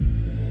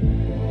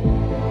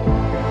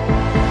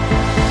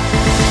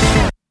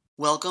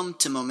Welcome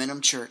to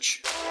Momentum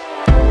Church.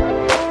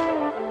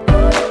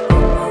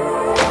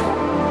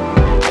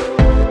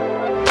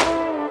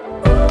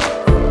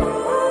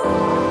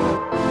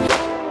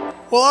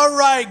 Well, all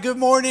right. Good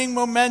morning,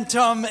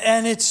 Momentum,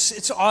 and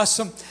it's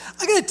awesome.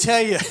 I got to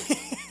tell you,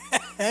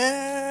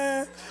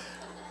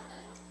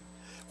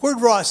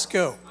 where'd Ross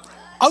go?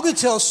 I'm going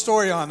to tell a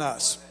story on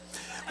us.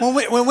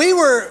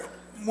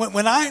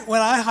 When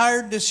I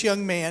hired this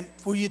young man,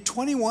 were you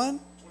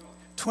 21?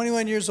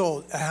 21 years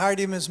old. I hired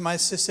him as my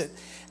assistant,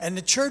 and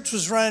the church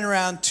was running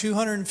around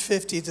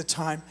 250 at the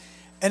time,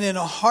 and in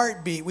a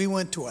heartbeat, we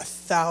went to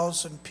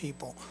 1,000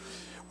 people.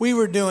 We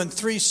were doing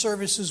 3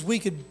 services. We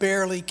could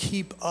barely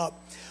keep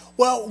up.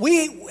 Well,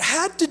 we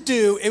had to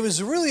do, it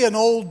was really an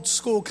old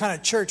school kind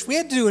of church. We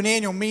had to do an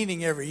annual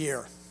meeting every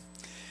year.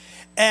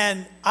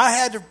 And I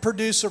had to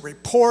produce a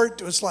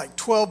report. It was like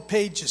 12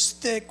 pages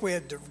thick. We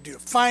had to do a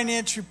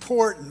finance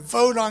report and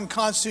vote on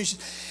Constitution.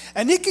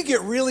 And it could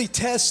get really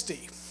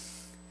testy.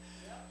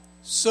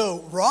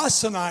 So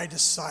Ross and I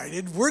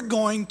decided we're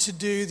going to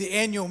do the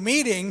annual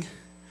meeting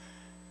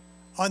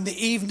on the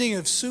evening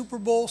of Super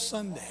Bowl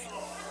Sunday.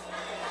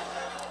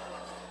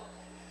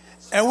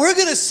 And we're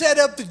going to set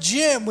up the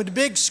gym with the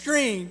big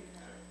screen,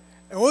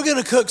 and we're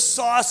going to cook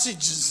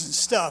sausages and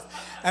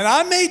stuff. And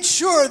I made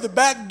sure the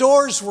back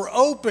doors were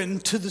open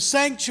to the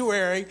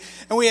sanctuary,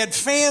 and we had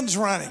fans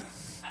running.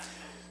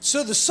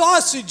 So the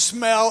sausage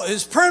smell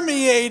is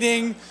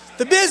permeating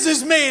the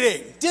business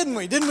meeting, didn't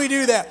we? Didn't we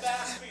do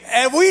that?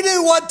 And we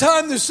knew what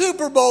time the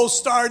Super Bowl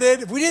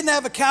started. If we didn't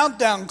have a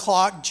countdown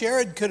clock,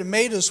 Jared could have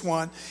made us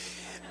one.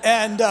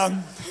 And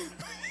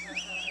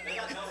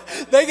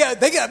they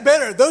got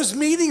better. Those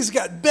meetings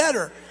got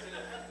better.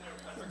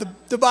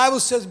 The Bible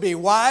says, be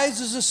wise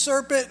as a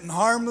serpent and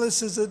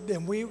harmless as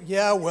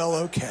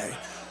okay.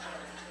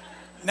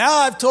 Now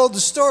I've told the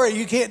story.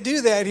 You can't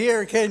do that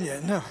here, can you?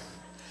 No.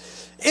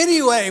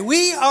 Anyway,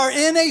 we are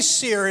in a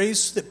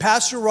series that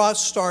Pastor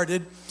Ross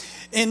started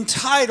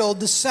entitled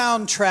the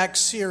Soundtrack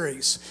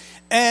Series.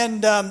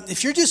 And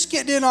if you're just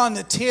getting in on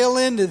the tail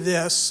end of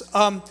this,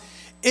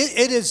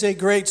 it is a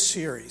great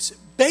series.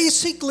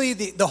 Basically,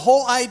 the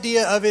whole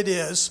idea of it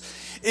is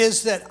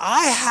that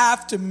I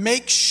have to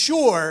make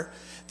sure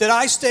that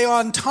I stay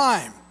on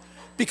time.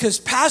 Because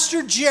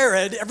Pastor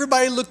Jared,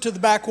 everybody look to the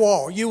back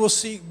wall. You will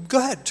see, go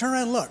ahead, turn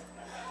around and look.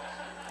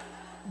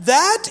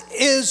 That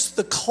is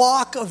the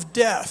clock of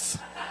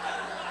death.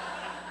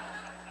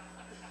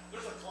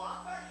 There's a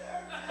clock back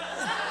there?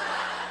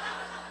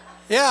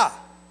 Yeah.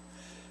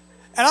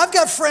 And I've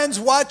got friends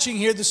watching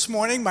here this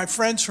morning, my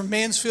friends from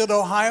Mansfield,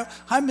 Ohio.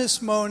 Hi,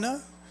 Miss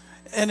Mona.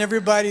 And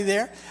everybody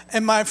there.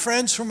 And my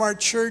friends from our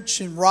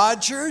church in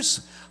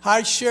Rogers.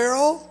 Hi,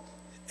 Cheryl.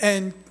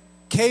 And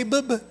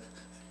Caleb.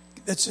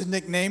 That's a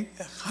nickname.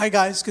 Hi,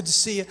 guys. Good to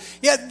see you.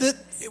 Yeah,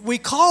 we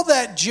call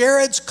that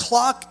Jared's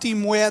Clock de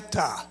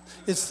Muerta.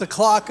 It's the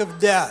clock of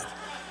death.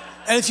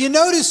 And if you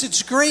notice,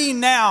 it's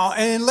green now.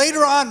 And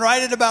later on,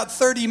 right at about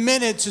 30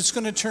 minutes, it's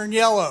going to turn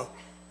yellow.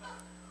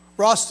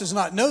 Ross does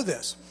not know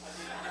this.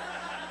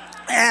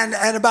 And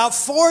at about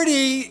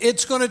 40,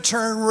 it's going to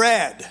turn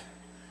red.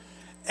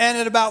 And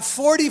at about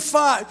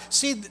 45,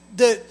 see,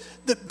 the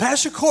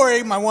Pastor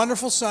Corey, my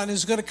wonderful son,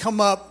 is going to come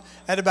up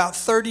at about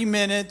 30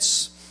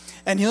 minutes,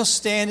 and he'll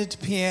stand at the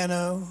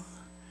piano,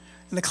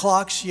 and the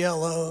clock's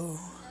yellow.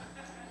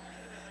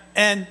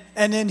 And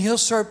then he'll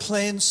start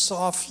playing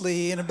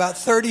softly. And about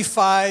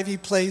 35, he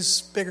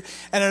plays bigger.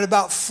 And at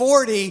about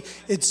 40,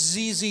 it's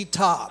ZZ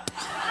Top.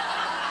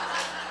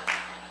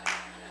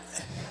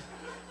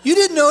 You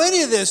didn't know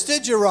any of this,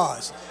 did you,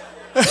 Ross?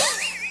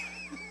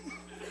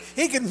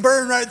 He can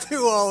burn right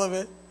through all of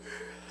it.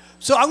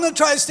 So I'm going to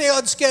try to stay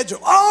on schedule.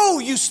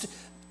 Oh,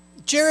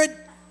 Jared,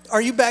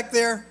 are you back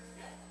there?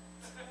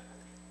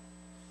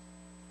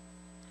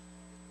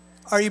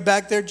 Are you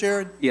back there,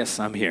 Jared? Yes,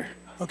 I'm here.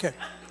 Okay.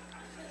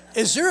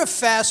 Is there a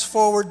fast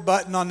forward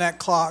button on that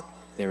clock?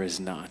 There is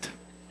not.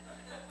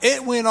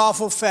 It went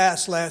awful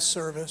fast last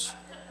service.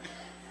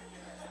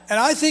 And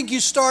I think you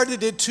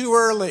started it too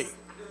early.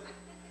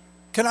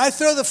 Can I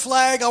throw the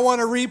flag? I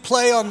want a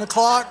replay on the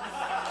clock.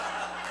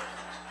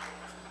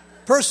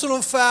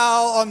 Personal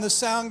foul on the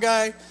sound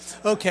guy.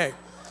 Okay.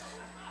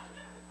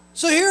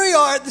 So here we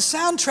are at the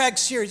soundtrack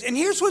series. And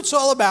here's what it's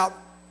all about.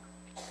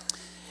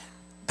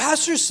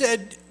 Pastor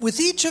said, with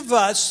each of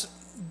us,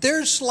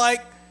 there's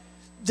like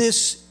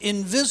this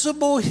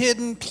invisible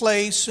hidden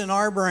place in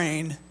our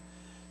brain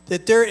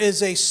that there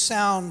is a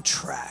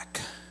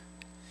soundtrack.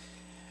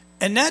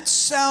 And that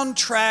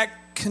soundtrack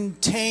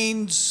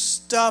contains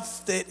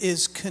stuff that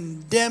is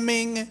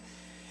condemning.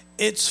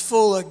 It's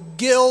full of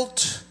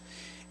guilt.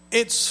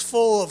 It's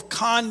full of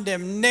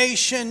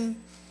condemnation.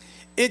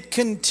 It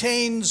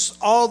contains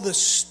all the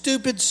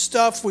stupid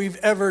stuff we've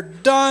ever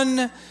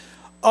done,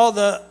 all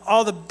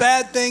the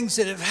bad things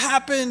that have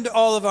happened,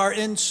 all of our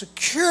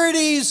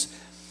insecurities.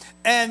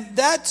 And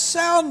that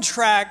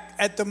soundtrack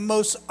at the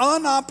most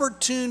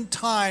unopportune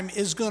time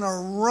is going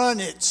to run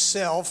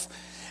itself.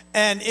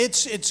 And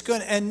it's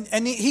going to,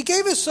 and he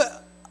gave us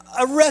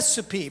a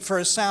recipe for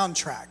a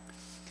soundtrack.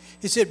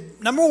 He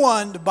said, number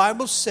one, the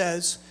Bible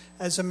says,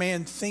 as a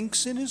man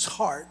thinks in his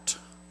heart,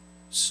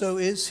 so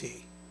is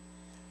he.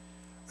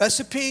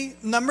 Recipe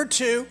number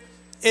two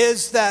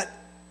is that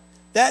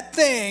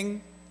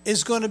thing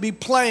is going to be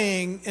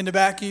playing in the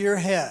back of your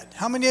head.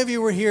 How many of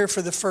you were here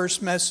for the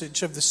first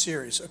message of the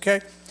series,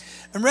 okay?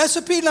 And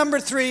recipe number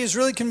three is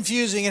really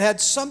confusing. It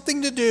had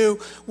something to do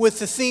with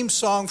the theme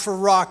song for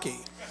Rocky.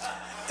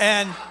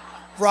 And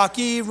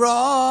Rocky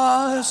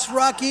Ross,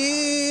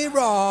 Rocky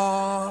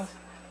Ross.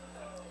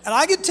 And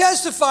I can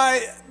testify,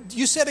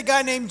 you said a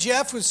guy named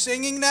Jeff was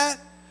singing that?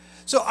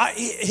 So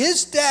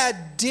his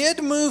dad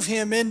did move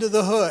him into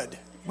the hood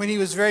when he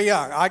was very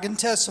young. I can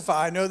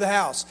testify, I know the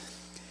house.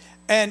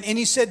 And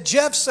he said,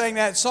 Jeff sang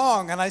that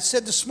song. And I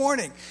said this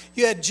morning,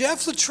 you had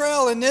Jeff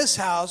Luttrell in this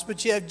house,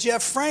 but you had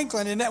Jeff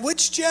Franklin in that.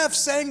 Which Jeff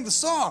sang the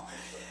song?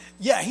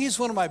 Yeah, he's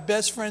one of my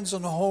best friends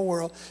in the whole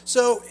world.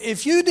 So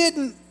if you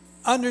didn't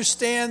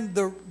understand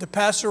the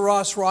Pastor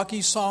Ross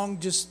Rocky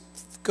song, just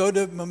go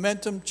to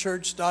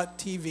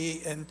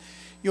momentumchurch.tv and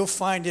you'll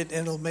find it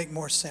and it'll make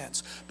more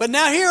sense. But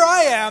now here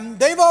I am.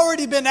 They've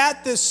already been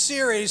at this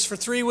series for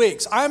 3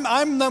 weeks.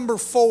 I'm number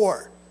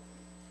 4.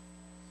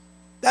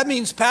 That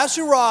means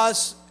Pastor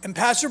Ross and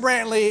Pastor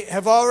Brantley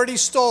have already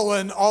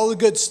stolen all the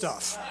good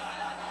stuff.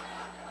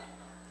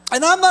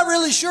 And I'm not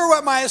really sure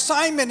what my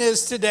assignment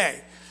is today.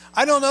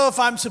 I don't know if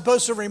I'm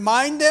supposed to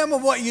remind them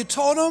of what you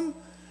told them.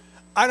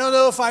 I don't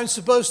know if I'm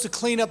supposed to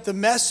clean up the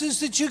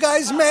messes that you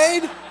guys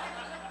made.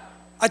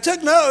 I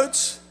took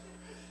notes.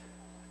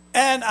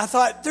 And I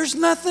thought, there's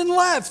nothing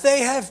left.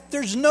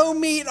 There's no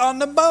meat on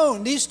the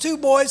bone. These two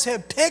boys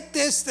have picked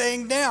this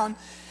thing down.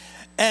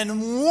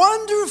 And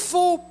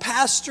wonderful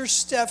Pastor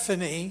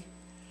Stephanie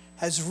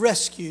has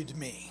rescued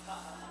me.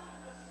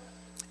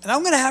 And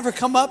I'm going to have her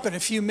come up in a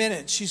few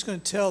minutes. She's going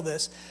to tell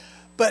this.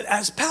 But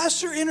as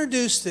Pastor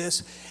introduced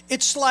this,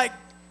 it's like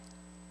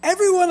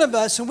every one of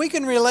us, and we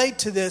can relate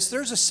to this,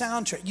 there's a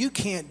soundtrack. You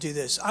can't do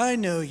this. I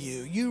know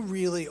you. You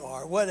really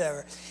are.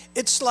 Whatever.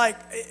 It's like,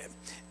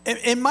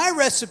 in my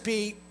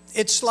recipe,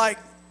 it's like,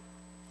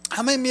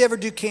 how many of you ever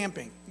do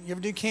camping? You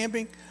ever do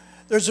camping?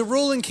 There's a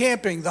rule in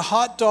camping. The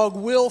hot dog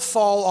will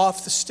fall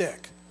off the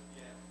stick.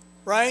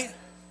 Right?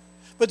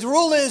 But the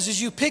rule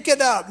is you pick it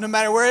up no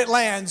matter where it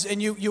lands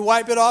and you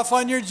wipe it off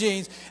on your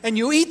jeans and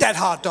you eat that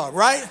hot dog,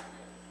 right?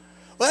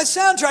 Well, that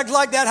soundtrack's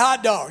like that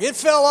hot dog. It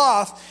fell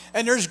off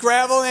and there's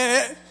gravel in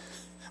it.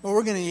 Well,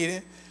 we're going to eat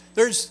it.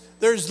 There's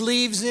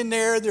leaves in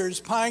there. There's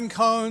pine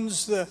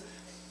cones. The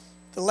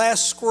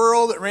last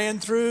squirrel that ran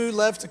through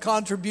left a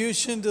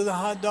contribution to the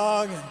hot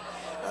dog. And,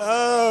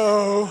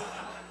 oh.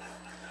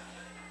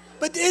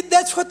 But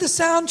that's what the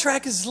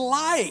soundtrack is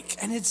like,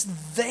 and it's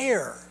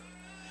there.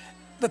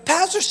 But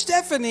Pastor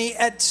Stephanie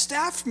at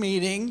staff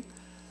meeting,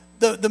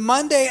 the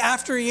Monday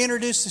after he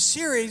introduced the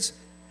series,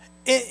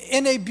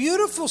 in a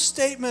beautiful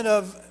statement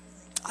of,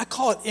 I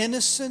call it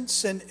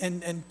innocence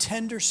and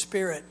tender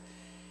spirit,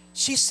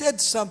 she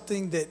said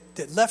something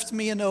that left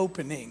me an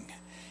opening.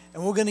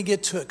 And we're going to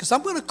get to it. Because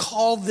I'm going to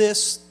call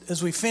this,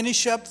 as we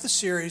finish up the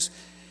series,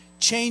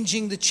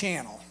 Changing the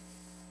Channel.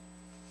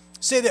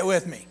 Say that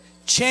with me.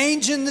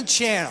 Changing the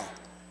channel.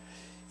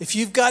 If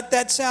you've got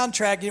that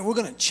soundtrack, we're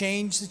going to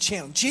change the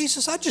channel.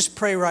 Jesus, I just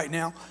pray right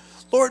now,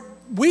 Lord,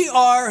 we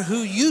are who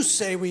you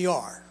say we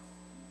are.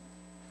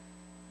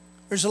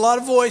 There's a lot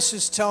of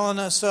voices telling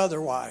us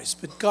otherwise,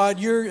 but God,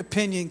 your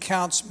opinion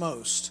counts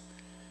most.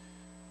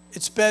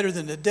 It's better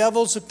than the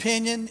devil's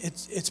opinion.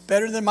 It's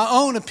better than my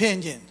own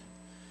opinion.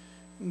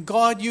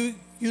 God, you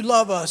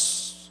love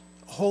us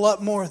a whole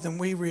lot more than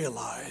we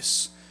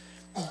realize.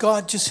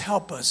 God, just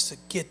help us to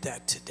get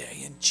that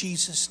today. In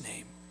Jesus'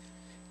 name,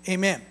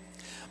 amen.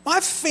 My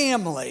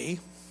family,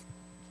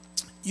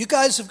 you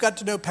guys have got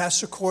to know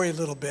Pastor Corey a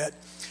little bit.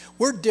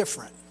 We're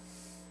different.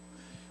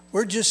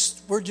 We're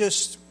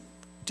just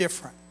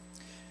different.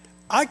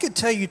 I could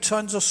tell you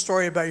tons of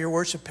story about your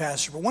worship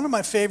pastor, but one of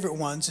my favorite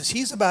ones is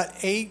he's about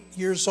 8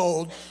 years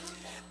old,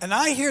 and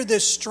I hear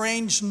this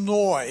strange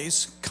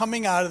noise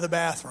coming out of the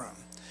bathroom.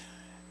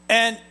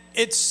 And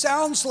it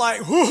sounds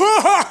like, I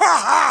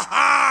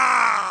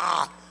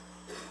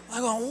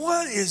go,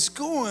 what is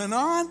going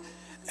on?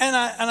 And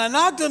I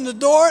knocked on the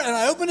door and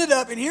I opened it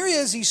up, and here he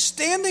is. He's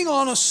standing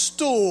on a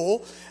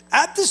stool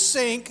at the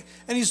sink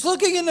and he's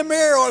looking in the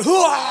mirror.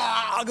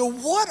 I go,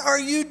 what are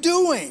you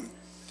doing?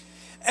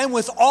 And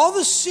with all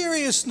the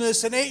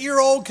seriousness an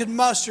 8-year-old could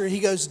muster, he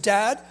goes,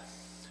 Dad,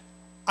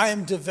 I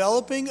am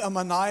developing a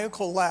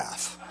maniacal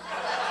laugh.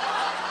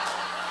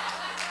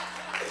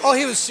 Oh,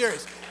 he was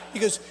serious. He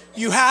goes,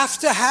 you have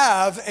to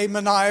have a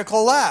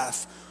maniacal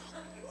laugh.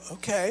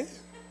 Okay.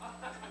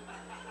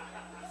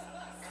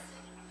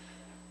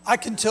 I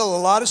can tell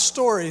a lot of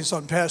stories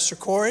on Pastor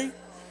Corey.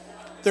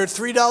 They're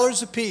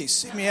 $3 a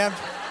piece.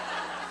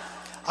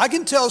 I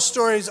can tell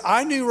stories.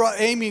 I knew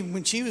Amy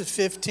when she was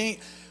 15.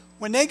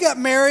 When they got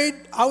married,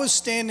 I was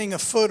standing a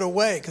foot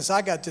away because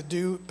I got to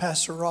do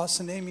Pastor Ross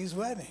and Amy's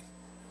wedding.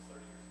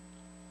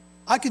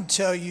 I can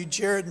tell you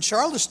Jared and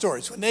Charlotte's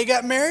stories. When they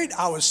got married,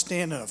 I was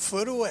standing a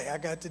foot away.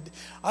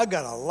 I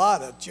got a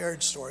lot of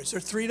Jared stories. They're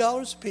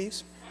 $3 a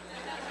piece.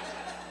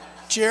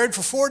 Jared,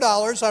 for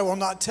 $4, I will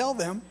not tell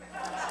them.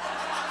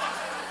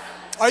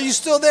 Are you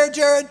still there,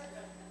 Jared?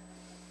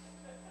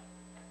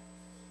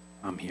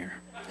 I'm here.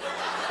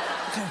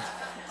 Okay.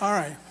 All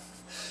right.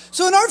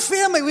 So in our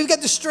family, we've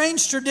got this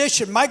strange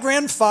tradition. My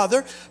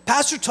grandfather,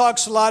 Pastor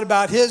talks a lot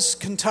about his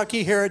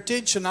Kentucky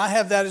heritage, and I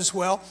have that as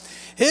well.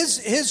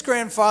 His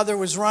grandfather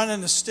was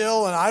running a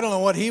still, and I don't know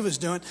what he was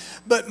doing.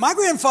 But my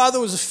grandfather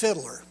was a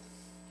fiddler,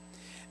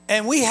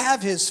 and we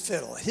have his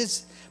fiddle.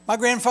 My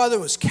grandfather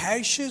was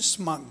Cassius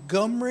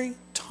Montgomery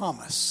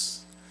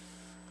Thomas.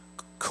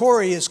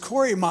 Corey is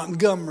Corey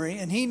Montgomery,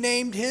 and he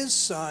named his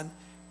son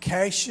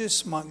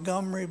Cassius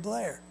Montgomery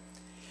Blair.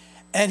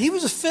 And he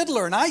was a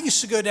fiddler, and I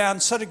used to go down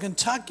to Southern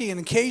Kentucky, and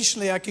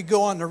occasionally I could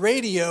go on the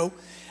radio,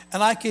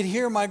 and I could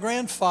hear my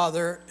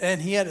grandfather, and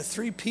he had a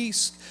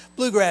 3-piece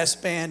bluegrass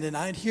band, and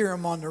I'd hear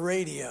him on the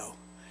radio.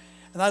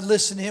 And I'd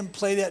listen to him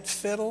play that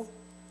fiddle.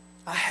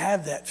 I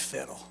have that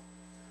fiddle.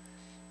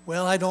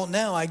 Well, I don't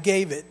now. I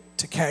gave it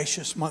to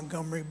Cassius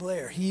Montgomery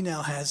Blair. He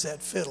now has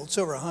that fiddle. It's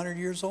over 100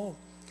 years old.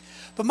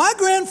 But my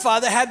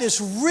grandfather had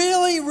this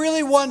really,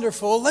 really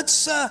wonderful,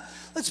 let's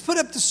put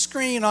up the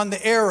screen on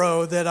the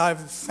arrow that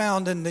I've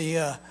found in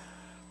the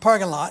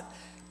parking lot.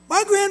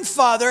 My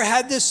grandfather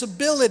had this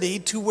ability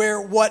to where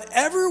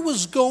whatever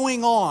was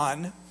going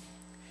on,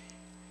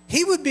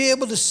 he would be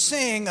able to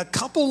sing a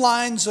couple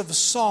lines of a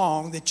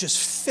song that just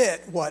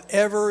fit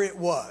whatever it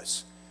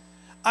was.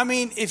 I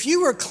mean, if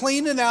you were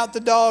cleaning out the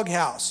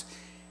doghouse,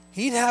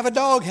 he'd have a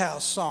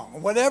doghouse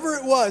song. Whatever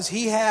it was,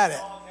 he had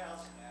it.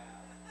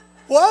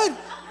 What? You're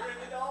in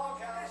the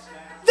doghouse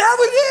now. That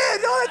was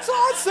it. Oh, that's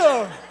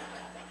awesome.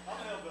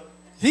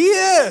 He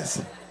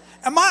is.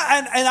 And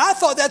I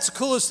thought that's the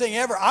coolest thing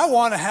ever. I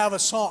want to have a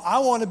song. I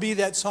want to be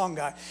that song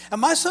guy.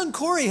 And my son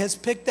Corey has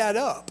picked that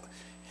up.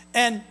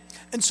 And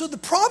so the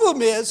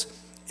problem is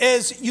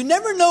you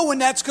never know when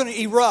that's going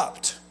to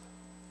erupt.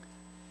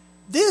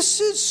 This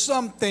is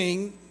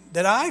something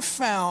that I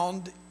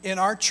found in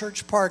our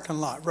church parking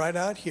lot right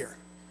out here.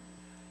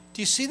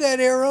 Do you see that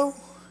arrow?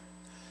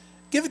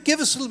 Give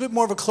us a little bit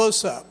more of a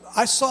close-up.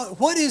 I saw,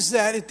 what is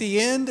that at the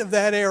end of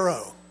that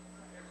arrow?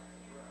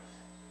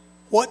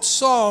 What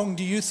song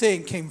do you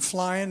think came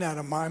flying out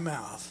of my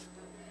mouth?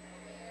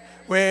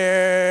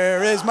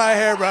 Where is my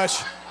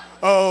hairbrush?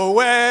 Oh,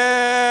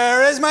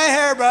 where is my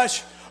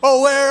hairbrush?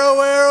 Oh, where, oh,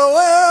 where, oh,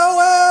 where,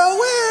 oh,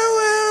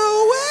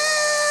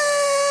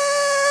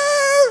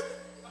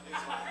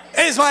 where,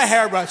 where is my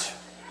hairbrush?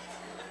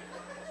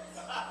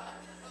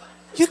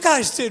 You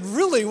guys did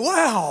really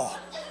well.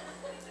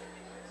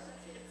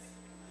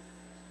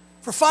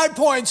 For 5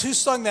 points, who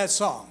sung that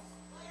song?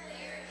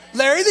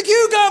 Larry the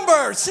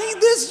Cucumber. See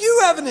this?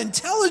 You have an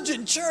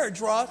intelligent church,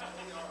 Ross.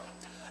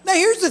 Now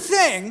here's the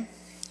thing.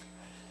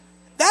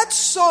 That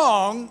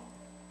song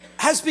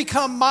has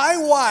become my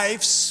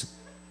wife's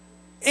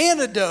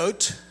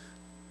antidote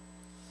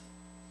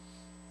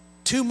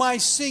to my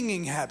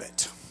singing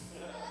habit.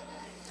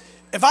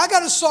 If I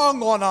got a song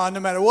going on, no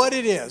matter what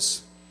it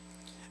is,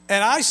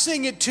 and I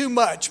sing it too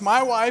much,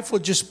 my wife will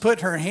just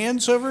put her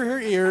hands over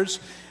her ears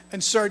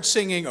and start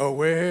singing, oh,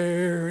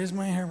 where is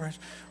my hairbrush?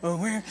 Oh,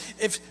 where?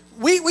 If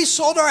we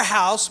sold our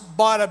house,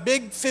 bought a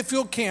big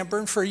fifth-wheel camper,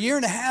 and for a year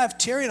and a half,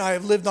 Terry and I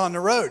have lived on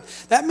the road.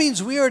 That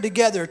means we are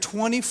together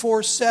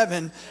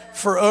 24/7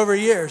 for over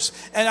years.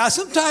 And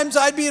sometimes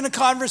I'd be in a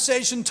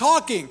conversation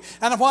talking,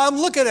 and while I'm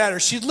looking at her,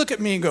 she'd look at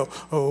me and go,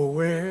 oh,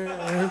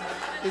 where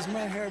is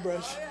my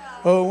hairbrush?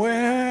 Oh,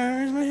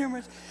 where is my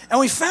hairbrush? And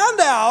we found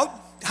out,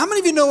 how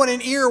many of you know what an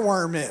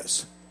earworm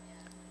is?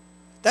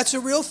 That's a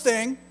real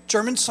thing.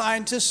 German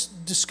scientists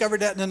discovered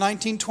that in the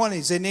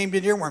 1920s. They named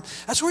it earworm.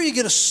 That's where you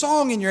get a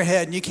song in your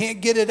head and you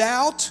can't get it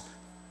out.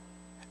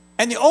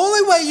 And the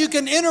only way you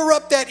can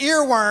interrupt that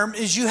earworm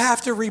is you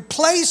have to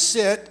replace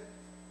it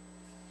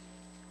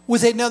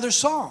with another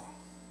song.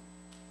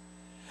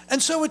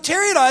 And so with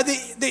Terry and I,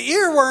 the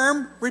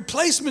earworm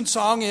replacement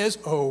song is,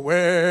 oh,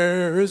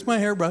 where is my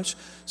hairbrush?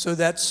 So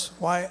that's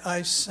why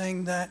I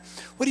sang that.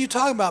 What are you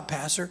talking about,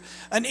 Pastor?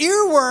 An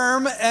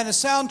earworm and a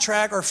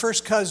soundtrack are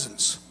first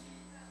cousins.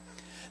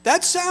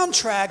 That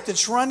soundtrack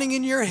that's running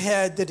in your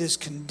head that is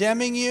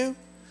condemning you,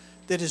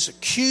 that is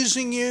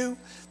accusing you,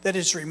 that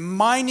is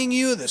reminding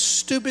you of the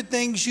stupid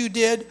things you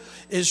did,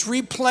 is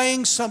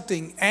replaying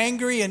something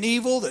angry and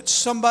evil that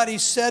somebody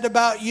said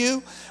about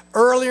you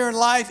earlier in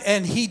life,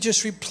 and he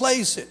just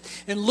replays it.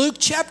 In Luke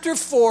chapter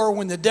 4,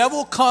 when the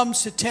devil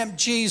comes to tempt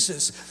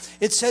Jesus,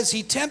 it says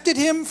he tempted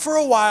him for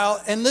a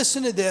while, and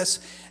listen to this,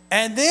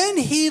 and then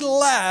he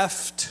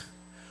left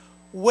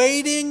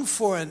waiting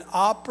for an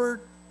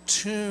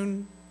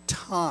opportune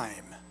time.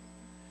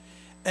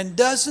 And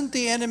doesn't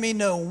the enemy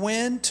know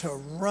when to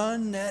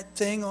run that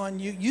thing on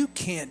you? You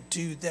can't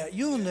do that.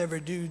 You'll never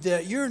do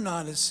that. You're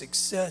not a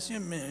success.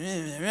 And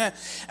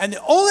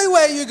the only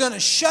way you're going to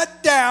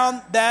shut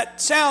down that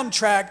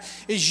soundtrack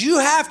is you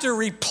have to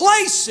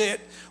replace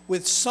it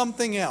with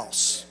something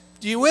else.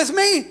 Do you with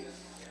me?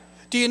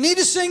 Do you need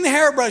to sing the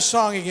hairbrush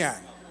song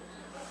again?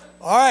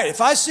 All right, if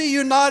I see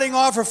you nodding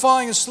off or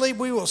falling asleep,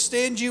 we will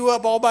stand you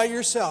up all by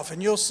yourself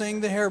and you'll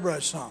sing the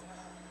hairbrush song.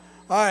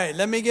 All right,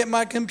 let me get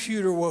my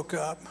computer woke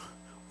up.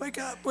 Wake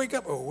up, wake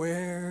up. Oh,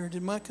 where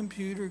did my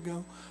computer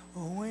go?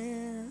 Oh,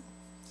 where?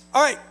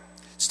 All right,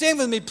 stand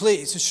with me,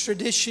 please. It's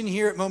tradition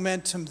here at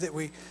Momentum that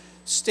we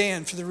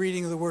stand for the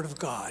reading of the Word of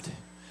God.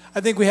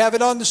 I think we have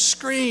it on the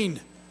screen.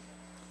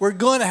 We're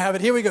going to have it.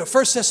 Here we go.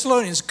 1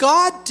 Thessalonians.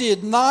 God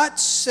did not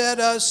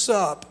set us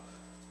up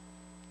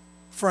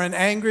for an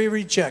angry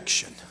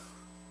rejection.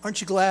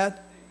 Aren't you glad?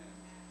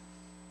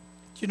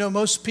 You know,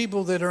 most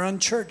people that are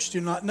unchurched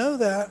do not know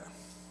that.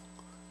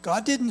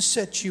 God didn't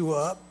set you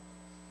up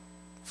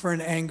for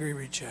an angry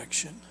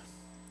rejection,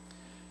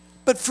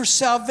 but for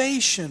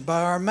salvation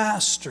by our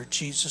Master,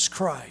 Jesus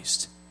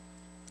Christ.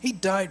 He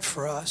died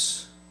for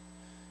us.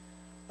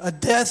 A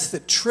death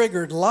that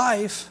triggered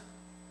life.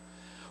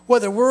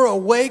 Whether we're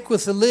awake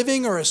with the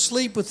living or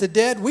asleep with the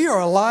dead, we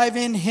are alive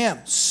in Him.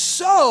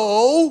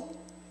 So,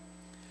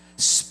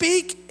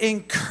 speak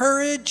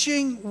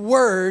encouraging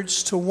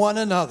words to one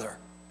another.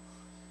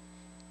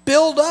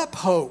 Build up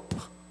hope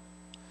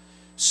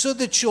so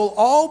that you'll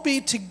all be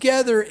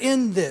together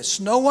in this.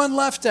 No one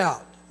left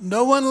out.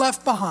 No one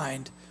left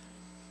behind.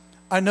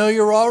 I know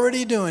you're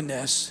already doing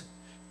this.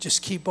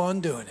 Just keep on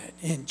doing it.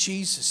 In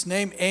Jesus'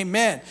 name,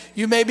 amen.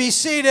 You may be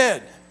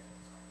seated.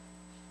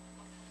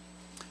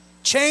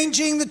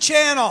 Changing the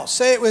channel.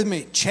 Say it with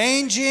me.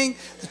 Changing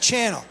the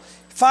channel.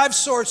 5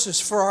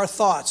 sources for our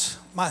thoughts.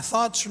 My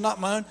thoughts are not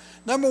my own.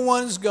 Number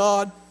 1 is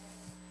God.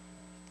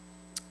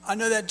 I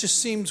know that just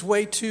seems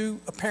way too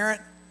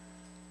apparent.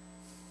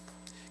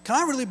 Can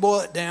I really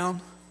boil it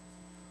down?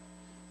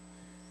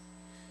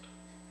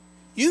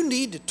 You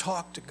need to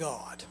talk to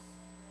God.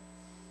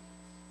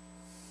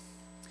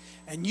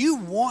 And you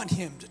want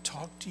Him to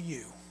talk to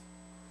you.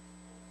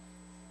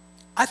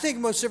 I think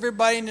most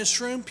everybody in this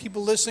room,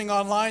 people listening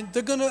online,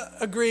 they're going to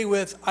agree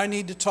with, I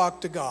need to talk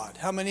to God.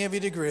 How many of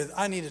you agree with,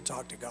 I need to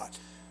talk to God?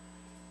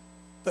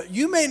 But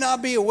you may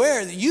not be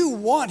aware that you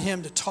want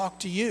Him to talk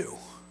to you.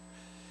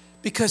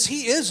 Because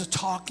He is a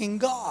talking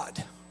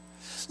God.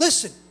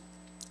 Listen,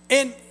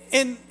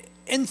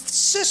 in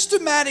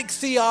systematic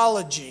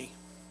theology,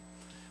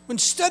 when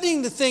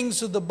studying the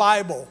things of the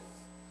Bible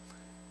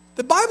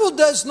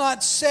does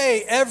not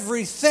say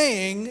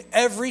everything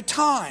every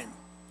time.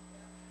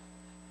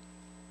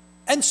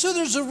 And so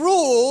there's a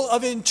rule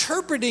of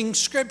interpreting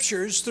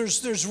scriptures.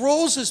 There's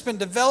rules that's been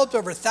developed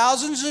over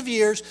thousands of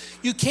years.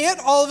 You can't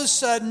all of a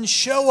sudden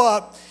show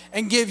up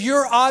and give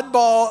your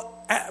oddball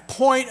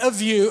point of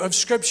view of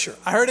Scripture.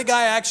 I heard a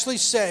guy actually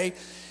say,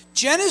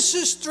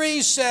 Genesis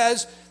 3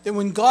 says that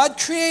when God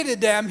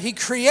created them, He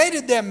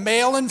created them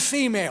male and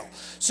female.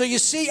 So you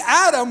see,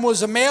 Adam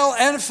was a male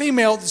and a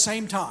female at the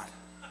same time.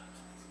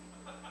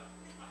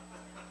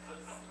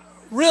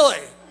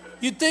 Really?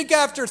 You'd think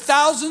after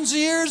thousands of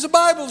years of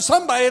Bible,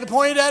 somebody had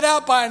pointed that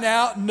out by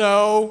now.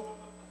 No.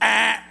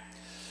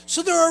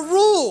 So there are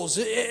rules,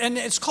 and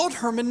it's called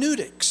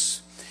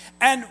hermeneutics.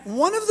 And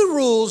one of the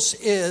rules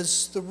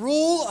is the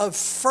rule of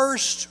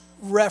first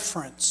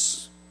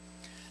reference.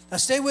 Now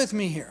stay with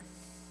me here.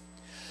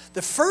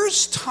 The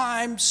first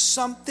time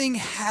something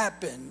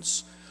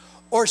happens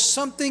or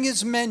something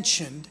is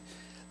mentioned,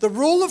 the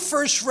rule of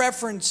first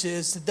reference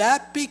is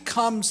that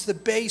becomes the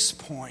base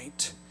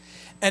point.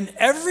 And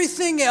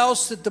everything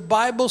else that the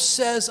Bible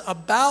says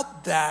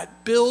about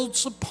that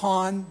builds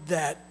upon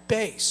that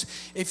base.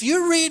 If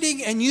you're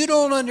reading and you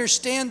don't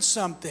understand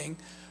something,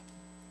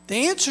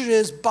 the answer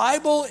is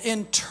Bible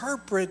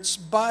interprets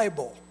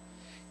Bible.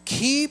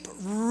 Keep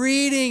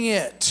reading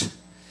it.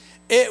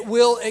 It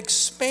will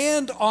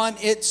expand on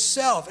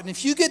itself. And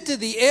if you get to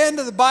the end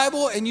of the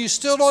Bible and you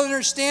still don't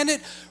understand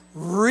it,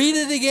 read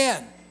it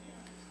again.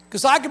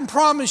 Because I can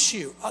promise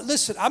you,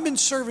 listen, I've been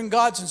serving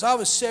God since I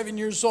was 7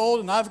 years old,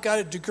 and I've got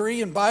a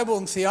degree in Bible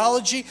and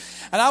theology.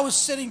 And I was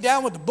sitting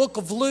down with the book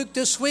of Luke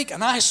this week,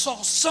 and I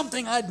saw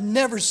something I'd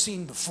never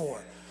seen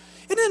before.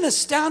 Isn't it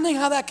astounding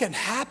how that can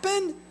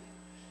happen?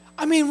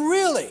 I mean,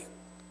 really.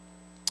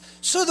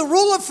 So the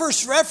rule of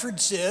first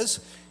reference is,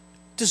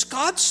 does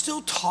God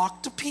still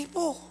talk to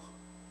people?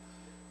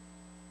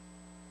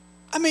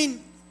 I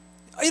mean,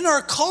 in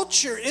our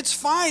culture, it's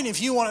fine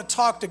if you want to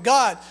talk to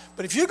God.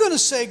 But if you're going to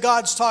say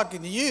God's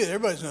talking to you,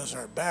 everybody's going to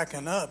start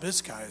backing up.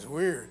 This guy's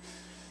weird.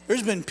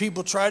 There's been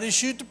people try to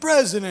shoot the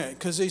president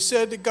because they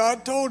said that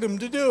God told him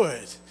to do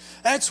it.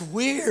 That's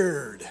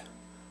weird.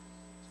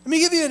 Let me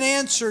give you an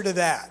answer to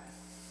that.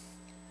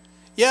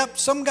 Yep,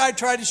 some guy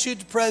tried to shoot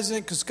the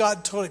president because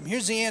God told him.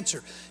 Here's the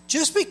answer.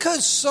 Just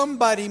because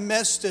somebody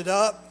messed it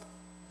up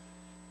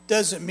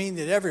doesn't mean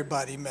that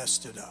everybody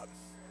messed it up.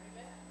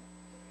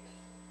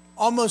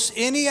 Almost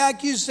any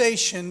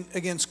accusation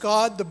against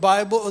God, the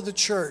Bible, or the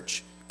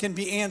church can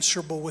be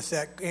answerable with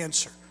that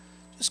answer.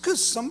 Just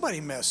because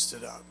somebody messed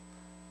it up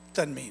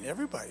doesn't mean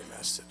everybody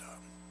messed it up.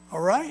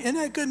 All right? Isn't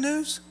that good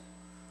news?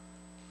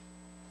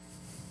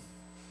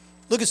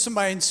 Look at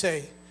somebody and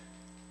say,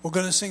 we're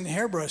going to sing the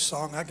hairbrush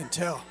song, I can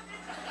tell.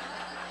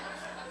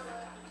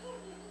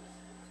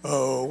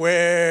 Oh,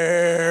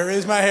 where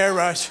is my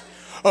hairbrush?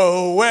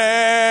 Oh,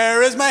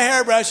 where is my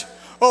hairbrush?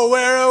 Oh,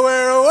 where, oh,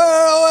 where, oh,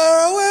 where, oh,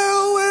 where, oh, where,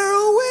 oh, where,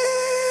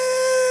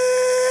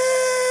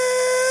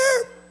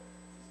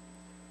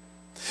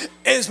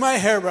 my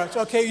hairbrush.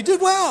 Okay, you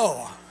did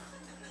well.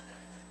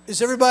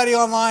 Is everybody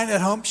online at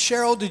home?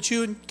 Cheryl, did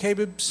you and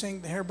Caleb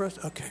sing the hairbrush?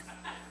 Okay.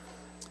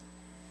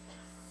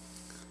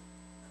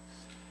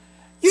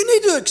 You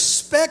need to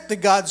expect that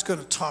God's going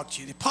to talk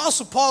to you. The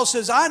Apostle Paul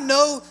says, I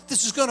know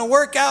this is going to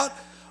work out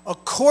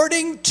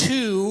according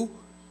to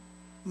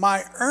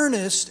my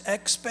earnest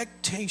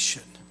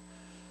expectation.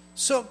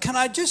 So can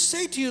I just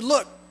say to you,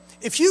 look,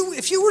 if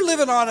you were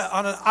living on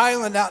an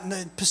island out in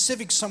the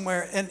Pacific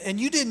somewhere and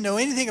you didn't know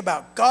anything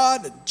about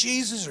God and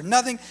Jesus or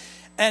nothing,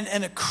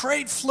 and a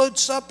crate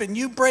floats up and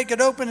you break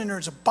it open and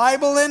there's a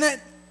Bible in it,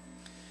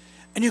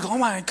 and you go, oh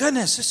my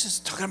goodness, this is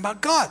talking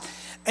about God.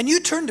 And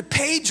you turn to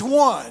page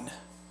 1,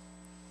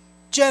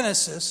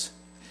 Genesis,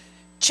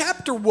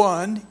 chapter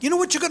 1, you know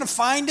what you're going to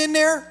find in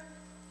there?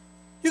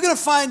 You're going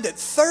to find that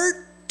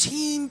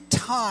 13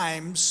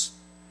 times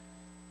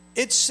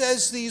it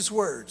says these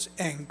words,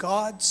 and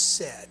God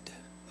said.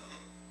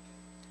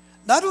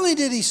 Not only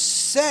did he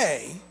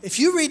say, if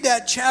you read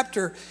that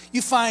chapter,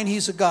 you find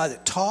he's a God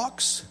that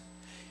talks.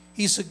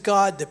 He's a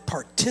God that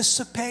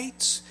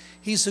participates.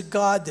 He's a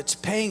God that's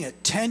paying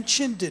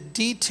attention to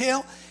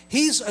detail.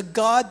 He's a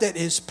God that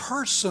is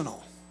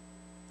personal.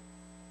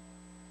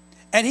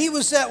 And he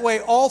was that way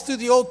all through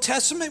the Old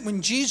Testament.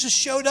 When Jesus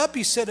showed up,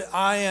 he said,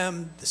 I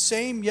am the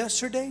same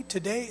yesterday,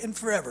 today, and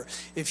forever.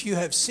 If you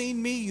have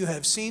seen me, you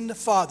have seen the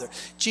Father.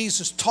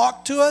 Jesus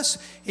talked to us.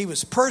 He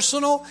was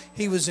personal.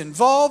 He was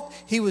involved.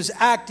 He was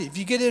active.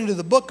 You get into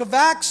the book of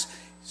Acts,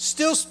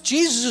 still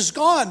Jesus is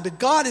gone, but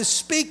God is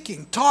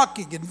speaking,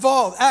 talking,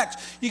 involved,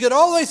 acts. You get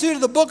all the way through to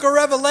the book of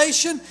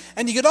Revelation,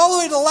 and you get all the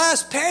way to the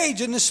last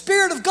page, and the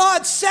Spirit of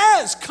God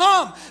says,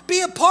 come,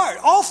 be a part.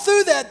 All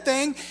through that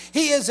thing,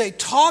 he is a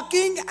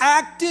talking,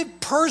 active,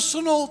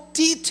 personal,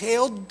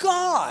 detailed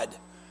God.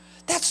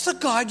 That's the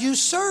God you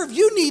serve.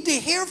 You need to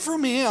hear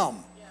from him.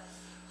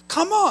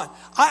 Come on.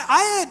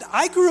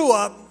 I grew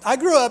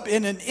up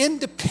in an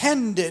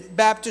independent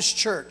Baptist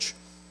church.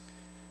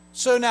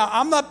 So now,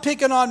 I'm not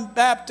picking on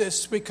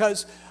Baptists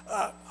because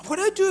what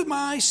did I do with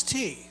my iced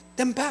tea?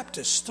 Them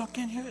Baptists stuck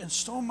in here and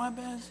stole my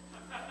bed.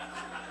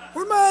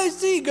 Where'd my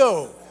iced tea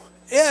go?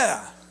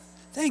 Yeah.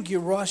 Thank you,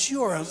 Ross.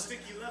 You are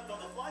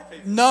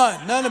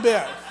none of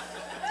that.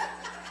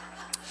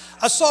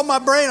 I saw my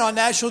brain on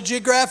National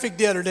Geographic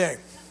the other day.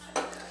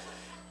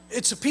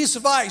 It's a piece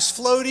of ice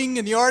floating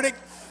in the Arctic,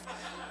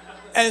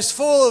 and it's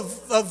full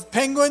of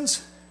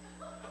penguins.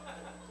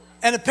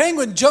 And a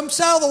penguin jumps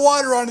out of the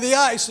water onto the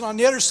ice, and on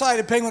the other side,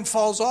 a penguin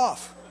falls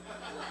off.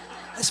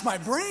 That's my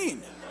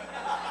brain.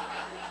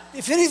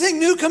 If anything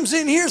new comes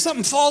in here,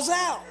 something falls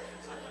out.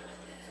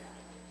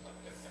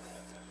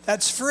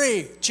 That's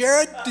free.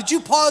 Jared, did you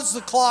pause the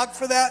clock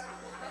for that?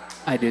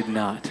 I did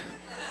not.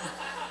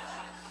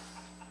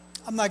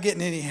 I'm not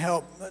getting any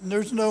help.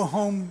 There's no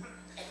home.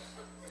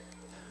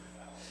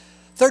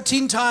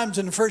 13 times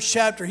in the first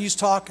chapter, he's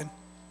talking.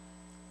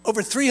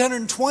 Over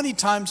 320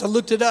 times, I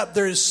looked it up,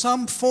 there is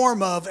some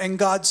form of, and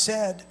God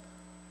said.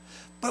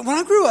 But when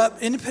I grew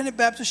up, independent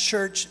Baptist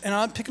church, and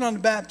I'm picking on the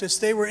Baptists,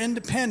 they were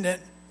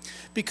independent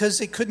because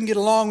they couldn't get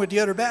along with the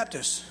other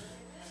Baptists.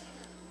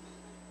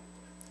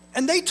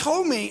 And they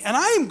told me, and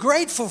I am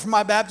grateful for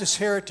my Baptist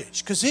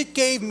heritage, because it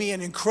gave me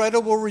an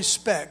incredible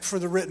respect for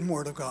the written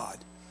word of God.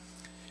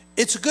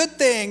 It's a good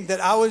thing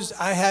that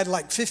I had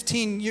like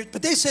 15 years,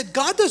 but they said,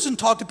 God doesn't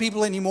talk to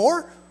people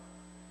anymore.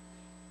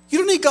 You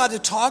don't need God to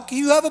talk.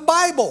 You have a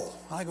Bible.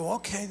 I go,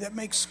 okay, that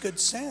makes good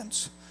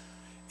sense.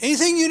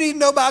 Anything you need to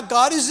know about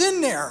God is in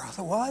there. I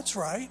thought, well, that's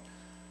right.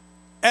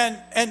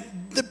 And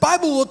the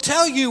Bible will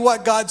tell you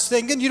what God's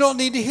thinking. You don't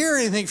need to hear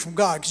anything from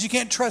God because you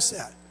can't trust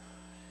that.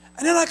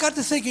 And then I got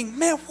to thinking,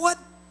 man, what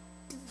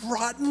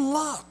rotten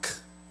luck.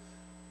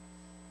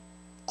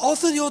 All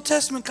through the Old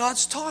Testament,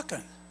 God's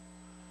talking.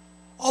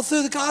 All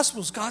through the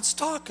Gospels, God's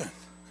talking.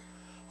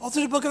 All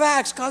through the book of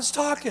Acts, God's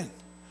talking.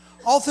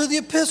 All through the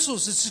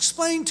epistles, it's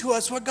explained to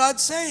us what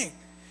God's saying.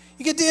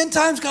 You get to the end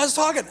times, God's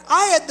talking.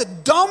 I had the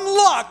dumb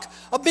luck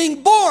of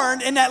being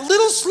born in that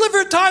little sliver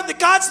of time that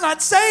God's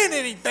not saying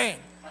anything.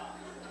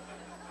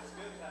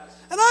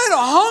 And I had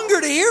a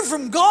hunger to hear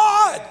from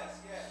God.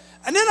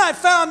 And then I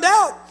found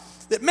out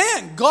that,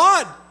 man,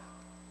 God,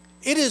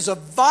 it is a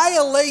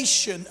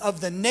violation of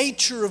the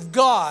nature of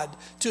God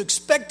to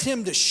expect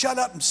him to shut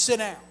up and sit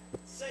down.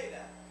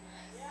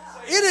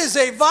 It is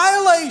a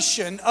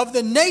violation of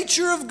the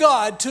nature of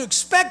God to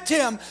expect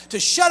him to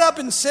shut up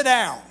and sit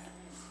down.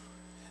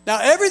 Now,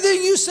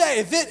 everything you say,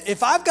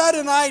 if I've got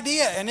an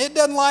idea and it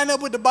doesn't line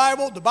up with the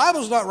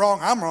Bible's not wrong,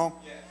 I'm wrong.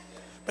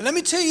 But let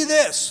me tell you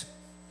this.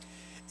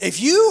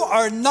 If you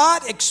are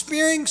not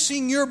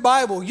experiencing your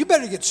Bible, you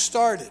better get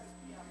started.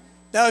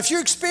 Now, if your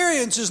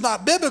experience is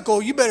not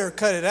biblical, you better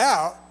cut it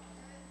out.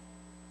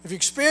 If your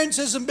experience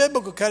isn't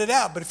biblical, cut it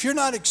out. But if you're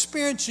not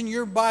experiencing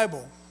your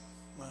Bible,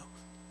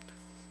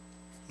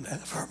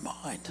 never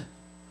mind.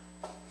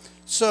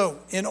 So,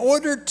 in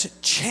order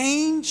to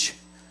change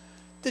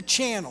the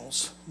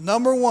channels,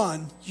 number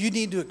one, you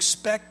need to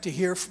expect to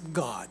hear from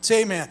God.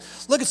 Say amen.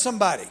 Look at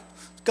somebody.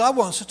 God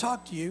wants to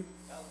talk to you.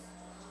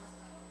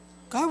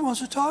 God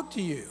wants to talk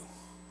to you.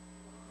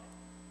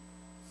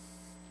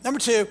 Number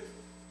two,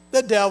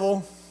 the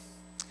devil.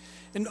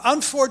 And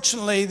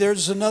unfortunately,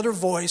 there's another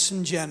voice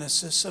in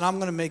Genesis, and I'm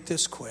going to make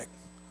this quick.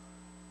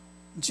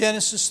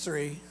 Genesis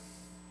 3.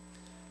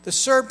 The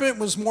serpent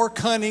was more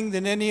cunning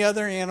than any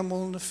other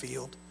animal in the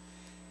field,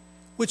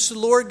 which the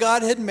Lord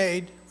God had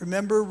made.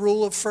 Remember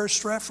rule of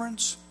first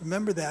reference?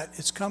 Remember that.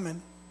 It's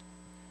coming.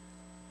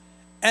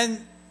 And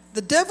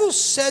the devil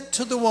said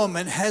to the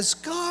woman, has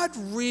God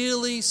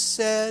really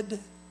said,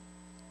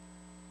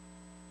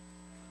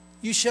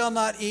 you shall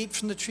not eat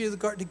from the tree of the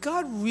garden? Did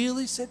God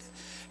really say that?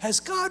 Has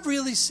God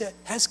really said?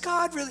 Has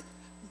God really?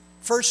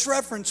 First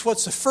reference,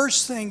 what's the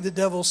first thing the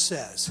devil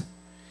says?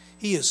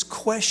 He is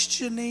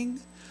questioning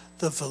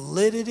the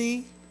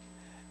validity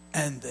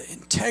and the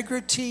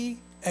integrity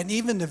and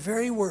even the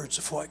very words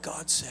of what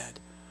God said.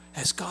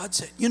 Has God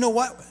said? You know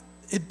what?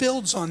 It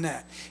builds on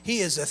that. He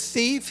is a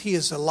thief. He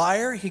is a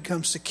liar. He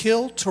comes to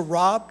kill, to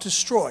rob,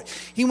 destroy.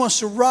 He wants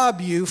to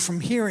rob you from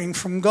hearing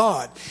from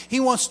God. He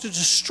wants to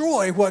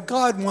destroy what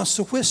God wants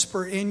to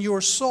whisper in your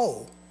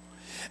soul.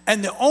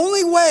 And the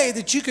only way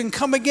that you can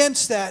come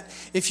against that,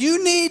 if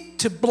you need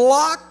to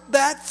block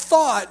that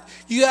thought,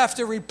 you have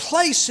to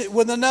replace it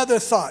with another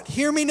thought.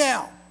 Hear me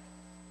now.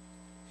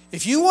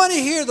 If you want to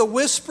hear the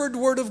whispered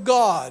word of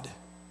God,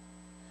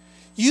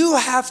 you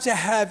have to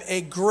have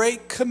a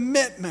great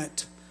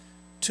commitment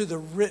to the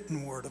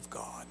written word of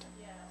God.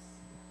 Yes.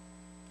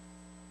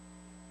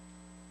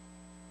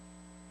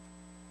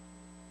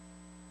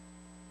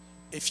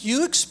 If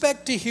you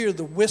expect to hear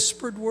the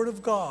whispered word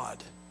of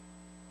God,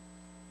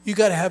 you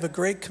got to have a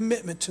great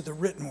commitment to the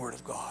written word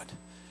of God,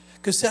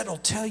 because that'll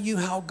tell you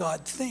how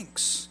God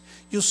thinks.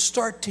 You'll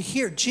start to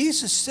hear.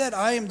 Jesus said,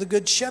 I am the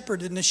good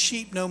shepherd and the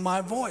sheep know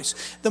my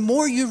voice. The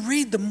more you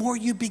read, the more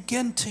you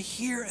begin to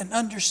hear and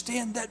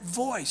understand that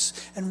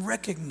voice and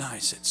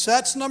recognize it. So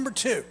that's number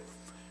two.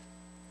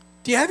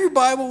 Do you have your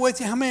Bible with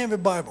you? How many have a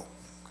Bible?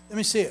 Let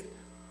me see it.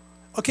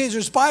 Okay,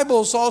 there's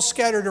Bibles all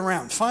scattered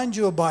around. Find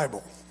you a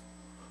Bible.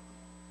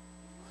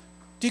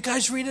 Do you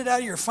guys read it out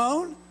of your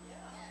phone?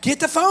 Get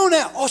the phone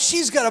out. Oh,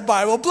 she's got a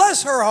Bible.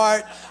 Bless her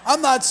heart.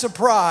 I'm not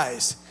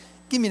surprised.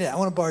 Give me that. I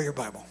want to borrow your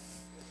Bible.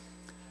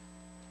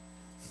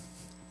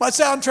 My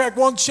soundtrack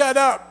won't shut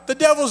up. The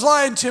devil's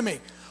lying to me.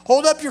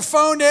 Hold up your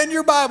phone and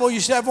your Bible. You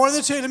should have one of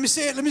the two. Let me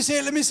see it. Let me see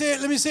it. Let me see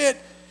it. Let me see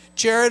it.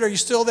 Jared, are you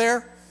still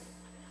there?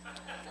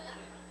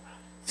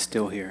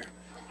 Still here.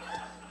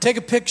 Take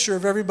a picture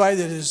of everybody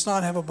that does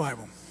not have a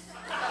Bible.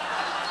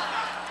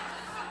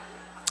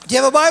 Do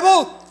you have a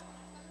Bible?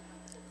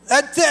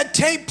 That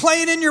tape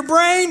playing in your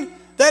brain?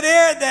 That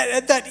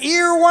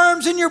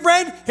earworms in your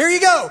brain? Here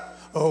you go.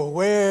 Oh,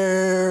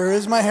 where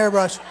is my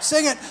hairbrush?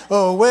 Sing it.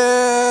 Oh,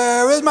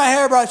 where is my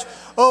hairbrush?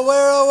 Oh,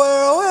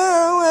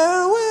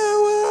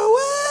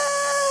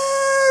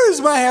 where is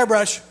my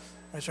hairbrush?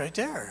 That's right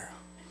there.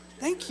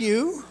 Thank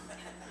you.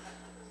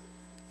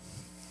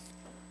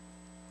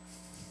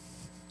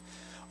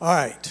 All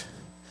right.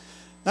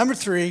 Number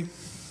 3,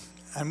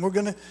 and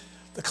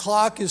the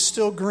clock is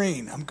still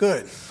green. I'm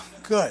good.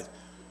 Good.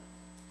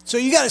 So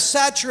you got to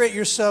saturate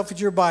yourself with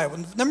your Bible.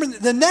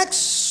 The next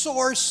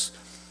source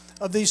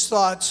of these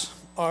thoughts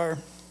are,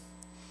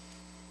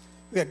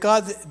 we got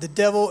God, the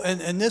devil,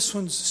 and this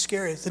one's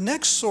scary. The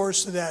next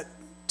source of that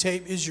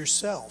tape is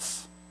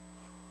yourself.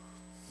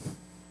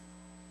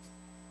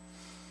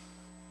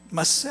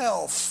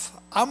 Myself.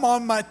 I'm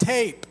on my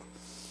tape.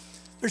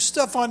 There's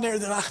stuff on there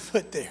that I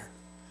put there.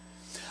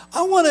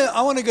 I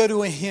want to go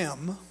to a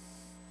hymn.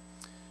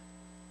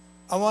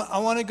 I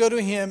want to go to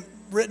a hymn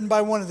written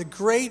by one of the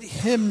great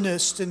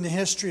hymnists in the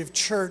history of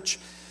church.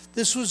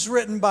 This was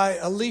written by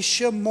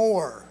Alicia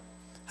Moore.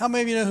 How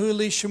many of you know who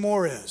Alicia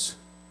Moore is?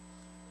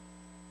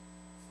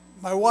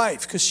 My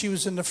wife, because she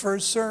was in the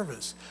first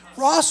service.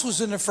 Ross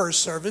was in the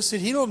first service,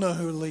 and he don't know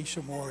who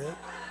Alicia Moore is.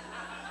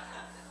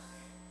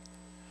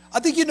 I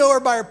think you know her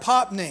by her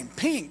pop name,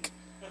 Pink.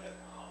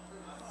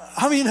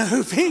 How many of you know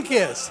who Pink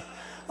is?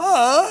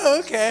 Oh,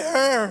 okay,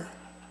 her.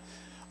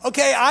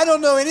 Okay, I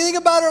don't know anything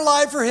about her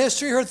life, her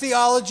history, her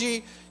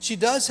theology. She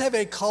does have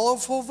a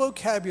colorful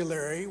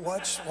vocabulary.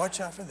 Watch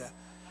out for that.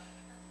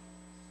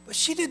 But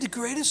she did the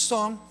greatest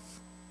song.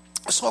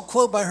 I saw a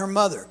quote by her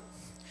mother.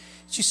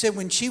 She said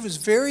when she was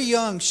very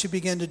young, she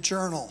began to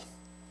journal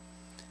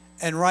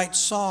and write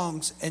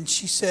songs. And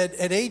she said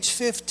at age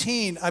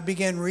 15, I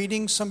began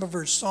reading some of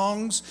her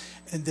songs,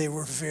 and they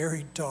were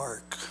very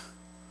dark.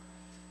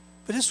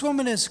 But this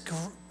woman has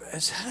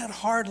had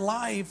hard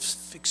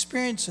life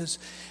experiences,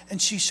 and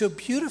she so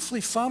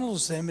beautifully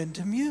funnels them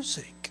into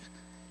music.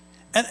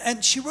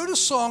 And she wrote a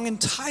song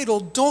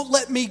entitled, Don't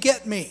Let Me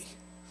Get Me.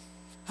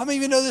 How many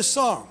of you know this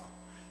song?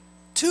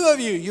 2 of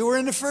you. You were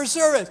in the first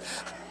service.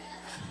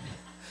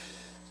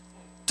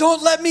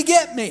 Don't Let Me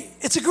Get Me.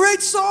 It's a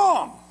great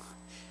song.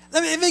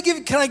 Can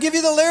I give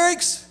you the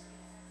lyrics?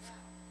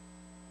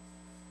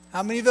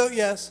 How many vote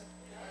yes?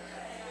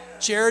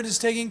 Jared is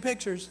taking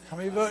pictures. How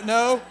many vote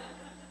no?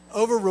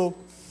 Overruled.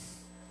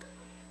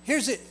 Here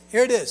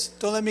it is.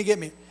 Don't let me get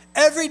me.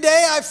 Every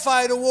day I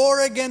fight a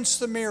war against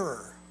the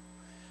mirror.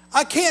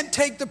 I can't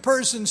take the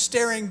person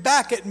staring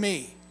back at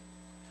me.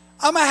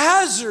 I'm a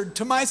hazard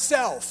to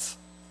myself.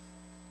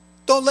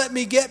 Don't let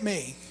me get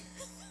me.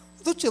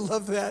 Don't you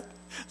love that?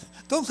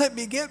 Don't let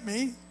me get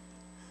me.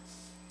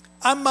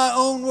 I'm my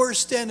own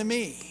worst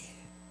enemy.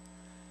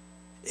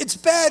 It's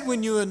bad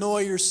when you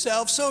annoy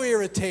yourself, so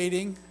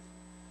irritating.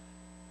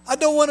 I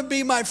don't want to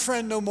be my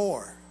friend no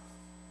more.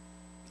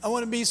 I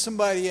want to be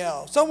somebody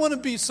else. I want to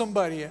be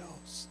somebody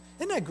else.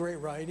 Isn't that great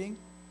writing?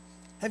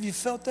 Have you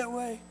felt that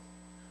way?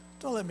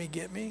 Don't let me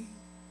get me.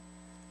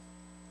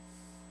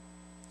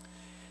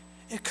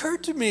 It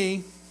occurred to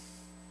me,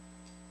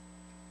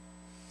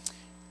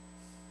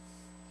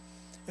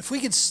 if we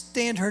could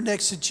stand her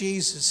next to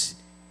Jesus,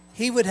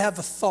 he would have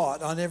a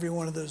thought on every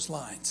one of those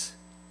lines.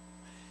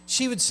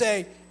 She would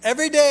say,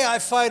 every day I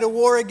fight a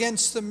war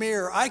against the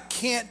mirror. I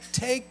can't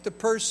take the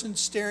person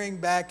staring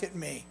back at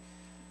me.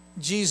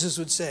 Jesus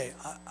would say,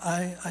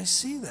 I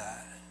see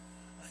that.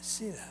 I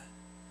see that.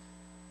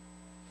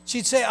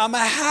 She'd say, I'm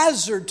a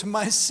hazard to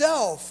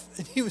myself.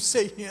 And he would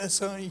say, yes,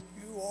 honey,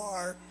 you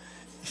are.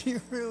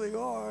 You really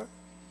are.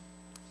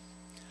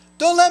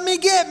 Don't let me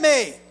get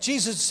me.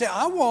 Jesus would say,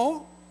 I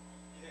won't.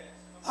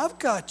 I've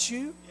got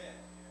you.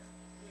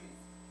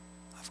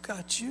 I've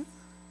got you.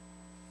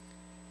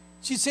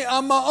 She'd say,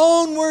 I'm my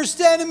own worst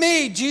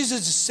enemy. Jesus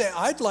would say,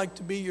 I'd like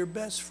to be your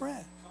best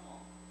friend.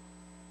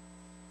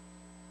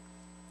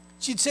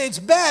 She'd say, it's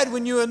bad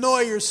when you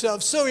annoy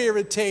yourself, so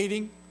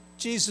irritating.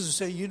 Jesus would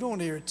say, you don't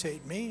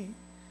irritate me.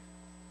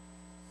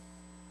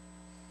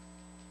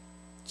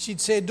 She'd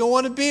say, don't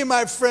want to be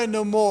my friend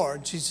no more.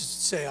 Jesus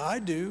would say, I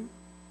do.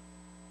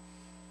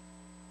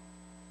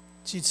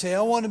 She'd say,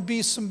 I want to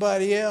be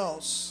somebody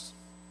else.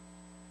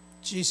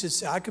 Jesus would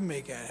say, I can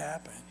make that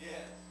happen.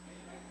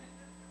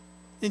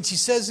 And she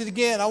says it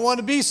again, I want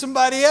to be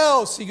somebody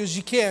else. He goes,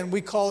 you can. We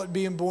call it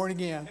being born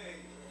again.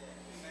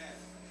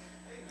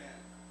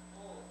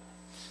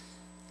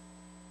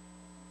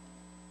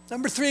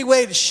 Number 3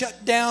 way to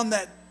shut down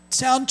that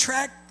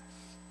soundtrack,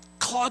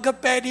 clog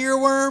up that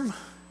earworm.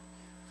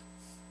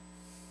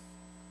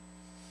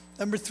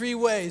 Number 3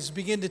 ways,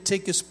 begin to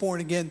take this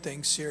born again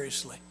thing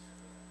seriously.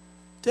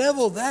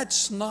 Devil,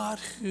 that's not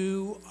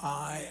who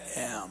I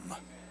am.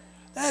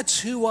 That's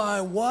who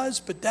I was,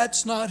 but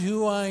that's not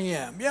who I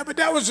am. Yeah, but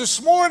that was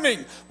this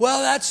morning.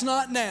 Well, that's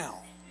not now.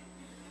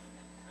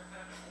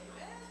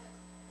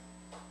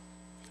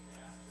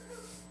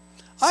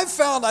 I've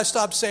found I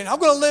stopped saying, I'm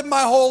going to live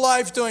my whole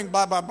life doing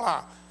blah, blah,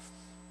 blah.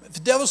 If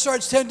the devil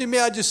starts tempting me,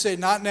 I just say,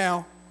 not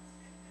now.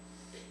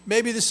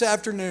 Maybe this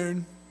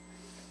afternoon.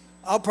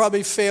 I'll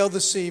probably fail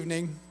this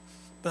evening,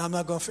 but I'm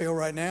not going to fail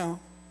right now.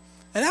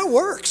 And that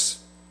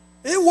works.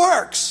 It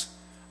works.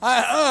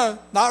 Not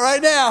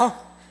right now.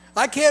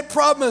 I can't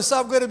promise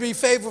I'm going to be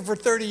faithful for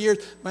 30 years.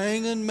 But I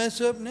ain't going to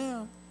mess up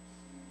now.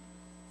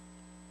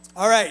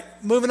 All right,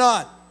 moving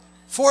on.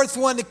 4th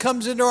one that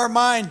comes into our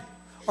mind,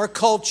 our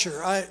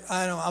culture.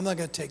 I'm not going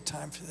to take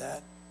time for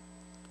that.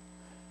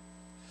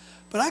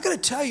 But I got to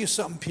tell you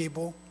something,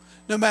 people.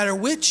 No matter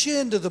which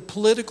end of the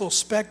political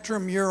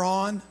spectrum you're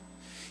on,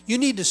 you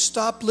need to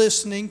stop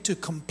listening to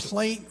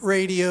complaint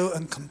radio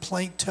and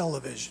complaint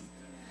television.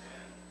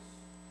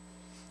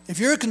 If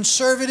you're a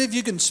conservative,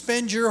 you can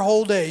spend your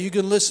whole day. You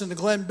can listen to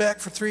Glenn Beck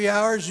for 3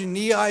 hours, and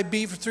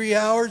EIB for 3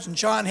 hours, and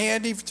John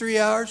Handy for 3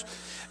 hours,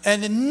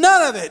 and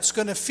none of it's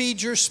going to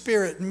feed your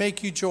spirit and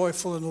make you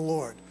joyful in the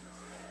Lord.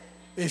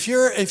 If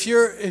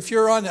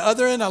you're on the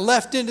other end, a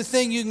left end of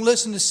thing, you can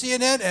listen to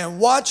CNN and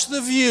watch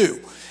The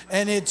View,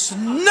 and it's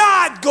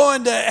not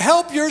going to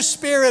help your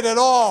spirit at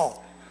all.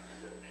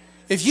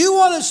 If you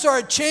want to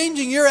start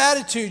changing your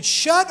attitude,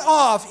 shut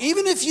off,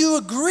 even if you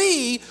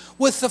agree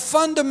with the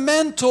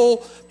fundamental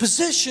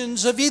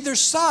positions of either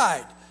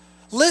side.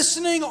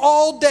 Listening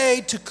all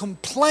day to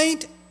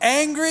complaint,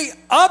 angry,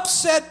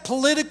 upset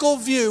political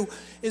view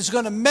is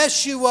going to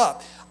mess you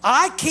up.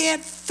 I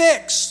can't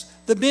fix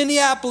the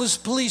Minneapolis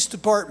Police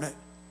Department.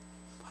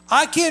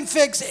 I can't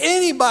fix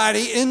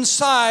anybody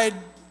inside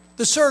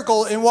the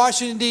circle in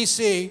Washington,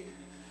 D.C.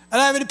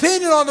 And I have an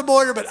opinion on the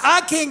border, but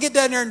I can't get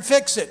down there and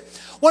fix it.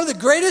 One of the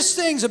greatest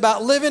things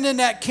about living in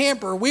that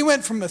camper, we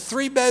went from a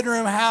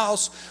 3-bedroom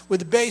house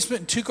with a basement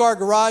and 2-car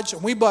garage,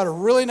 and we bought a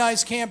really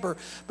nice camper,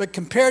 but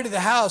compared to the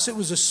house, it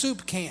was a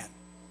soup can.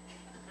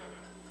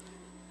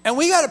 And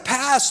we got a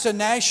pass to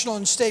national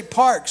and state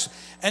parks.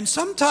 And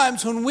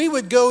sometimes when we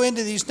would go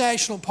into these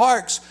national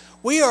parks,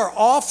 we are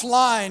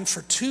offline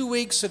for 2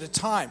 weeks at a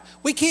time.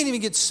 We can't even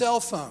get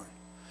cell phone.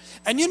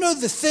 And you know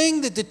the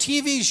thing that the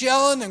TV's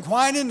yelling and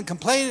whining and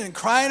complaining and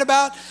crying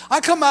about? I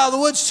come out of the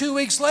woods 2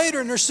 weeks later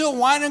and they're still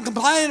whining and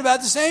complaining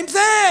about the same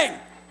thing.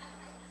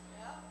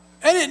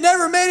 And it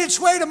never made its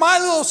way to my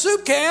little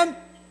soup can.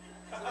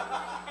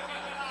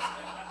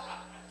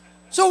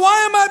 So why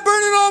am I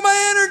burning all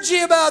my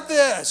energy about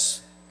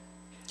this?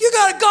 You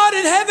got a God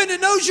in heaven that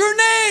knows your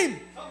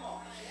name.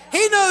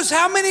 He knows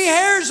how many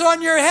hairs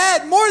on your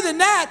head. More than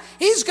that,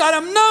 he's got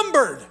them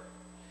numbered.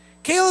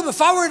 Caleb,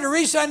 if I were to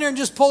reach down there and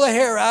just pull a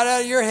hair out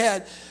of your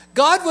head,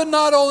 God would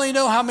not only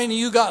know how many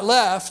you got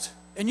left,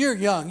 and you're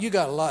young, you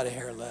got a lot of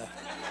hair left.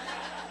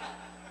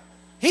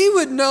 he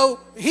would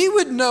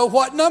know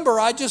what number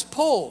I just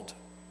pulled.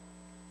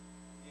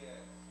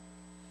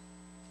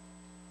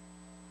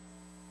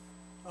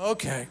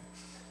 Okay.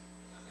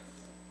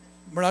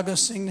 We're not going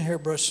to sing the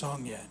hairbrush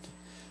song yet.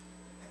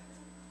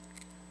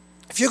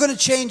 If you're going to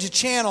change a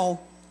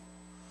channel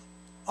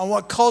on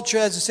what culture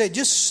has to say,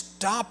 just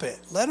stop it.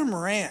 Let them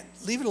rant.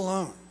 Leave it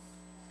alone.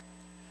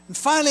 And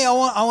finally, I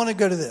want to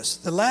go to this.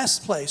 The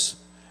last place,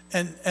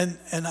 and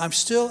I'm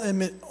still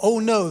admit. Oh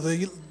no,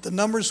 the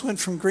numbers went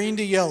from green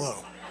to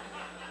yellow.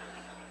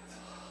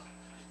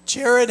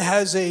 Jared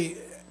has a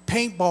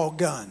paintball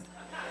gun.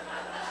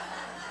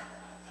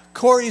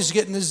 Corey's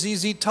getting the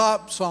ZZ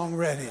Top song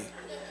ready.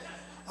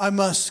 I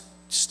must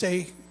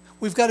stay.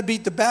 We've got to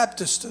beat the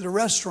Baptists to the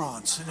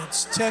restaurants, and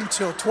it's 10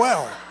 till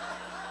 12.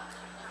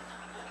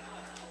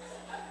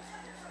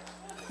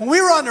 When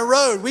we were on the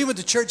road, we went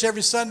to church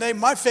every Sunday.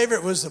 My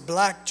favorite was the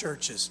black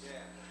churches.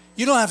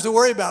 You don't have to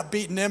worry about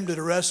beating them to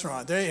the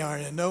restaurant. They are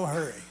in no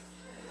hurry.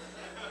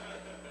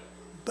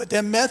 But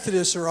them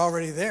Methodists are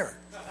already there.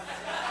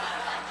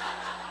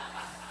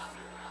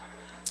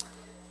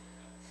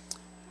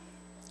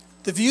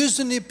 The views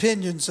and the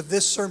opinions of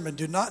this sermon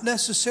do not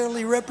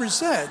necessarily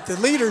represent the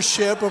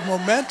leadership of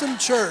Momentum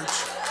Church.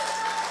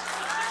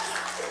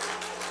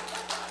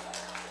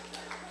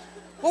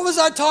 What was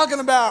I talking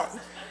about?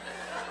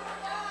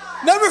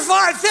 Number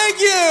 5, thank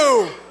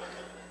you.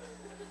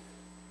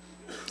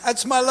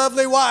 That's my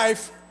lovely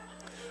wife.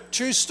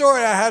 True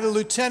story, I had a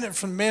lieutenant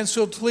from the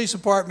Mansfield Police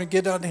Department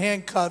get on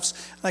handcuffs,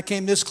 and I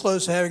came this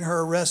close to having her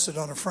arrested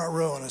on the front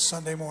row on a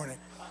Sunday morning.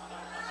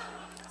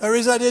 The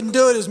reason I didn't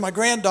do it is my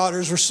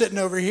granddaughters were sitting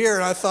over here,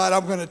 and I thought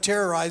I'm going to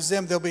terrorize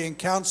them. They'll be in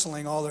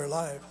counseling all their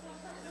life.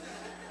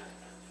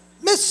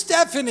 Miss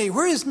Stephanie,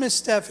 where is Miss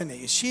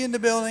Stephanie? Is she in the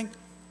building?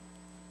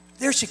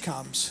 There she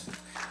comes.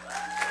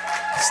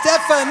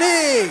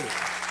 Stephanie!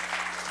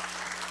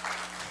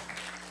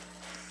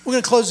 We're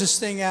going to close this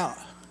thing out.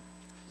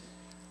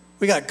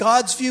 We got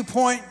God's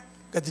viewpoint,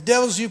 got the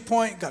devil's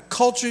viewpoint, got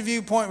culture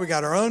viewpoint, we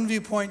got our own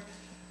viewpoint.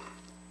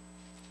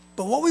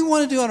 But what we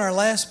want to do on our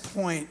last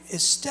point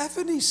is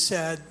Stephanie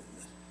said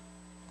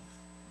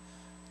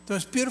the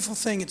most beautiful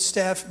thing at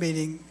staff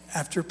meeting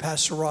after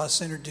Pastor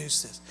Ross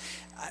introduced this.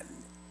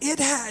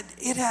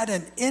 It had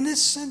an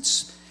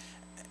innocence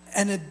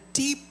and a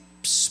deep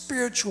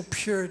spiritual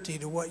purity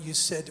to what you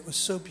said. It was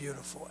so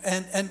beautiful.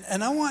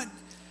 And I want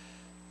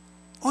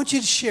you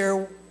to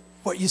share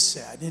what you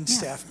said in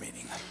staff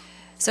meeting.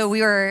 So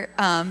we were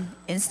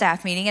in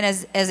staff meeting, and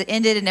as it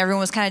ended and everyone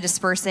was kind of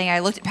dispersing, I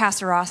looked at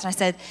Pastor Ross and I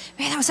said,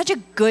 man, that was such a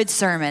good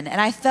sermon. And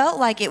I felt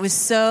like it was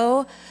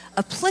so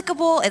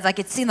applicable.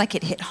 It seemed like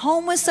it hit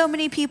home with so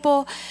many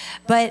people.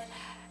 But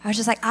I was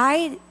just like,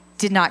 I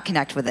did not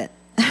connect with it.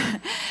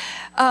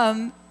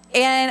 And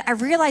I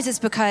realized it's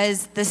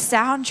because the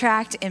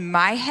soundtrack in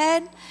my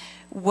head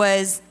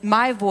was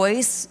my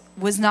voice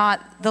was not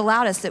the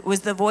loudest. It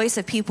was the voice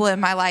of people in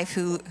my life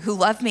who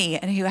loved me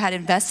and who had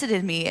invested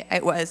in me.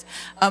 It was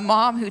a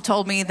mom who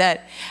told me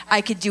that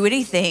I could do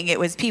anything. It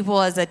was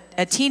people as a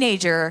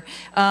teenager,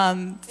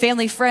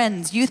 family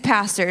friends, youth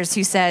pastors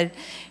who said,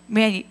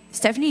 man,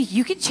 Stephanie,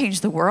 you can change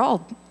the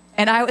world.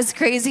 And I was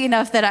crazy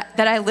enough that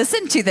I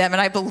listened to them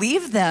and I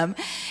believed them.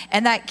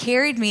 And that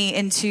carried me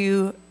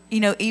into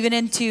even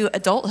into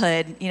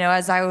adulthood,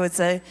 as I was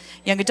a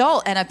young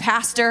adult, and a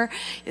pastor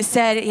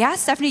said, yeah,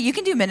 Stephanie, you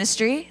can do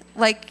ministry.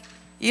 Like,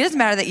 it doesn't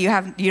matter that you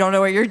don't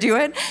know what you're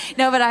doing.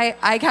 No, but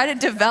I kind of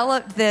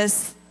developed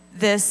this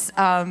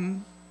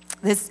soundtrack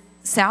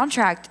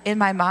in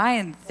my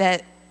mind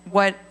that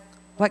what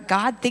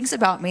God thinks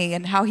about me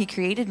and how he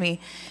created me.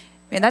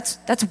 And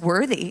that's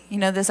worthy.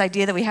 This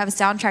idea that we have a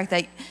soundtrack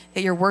that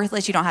you're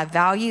worthless, you don't have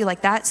value,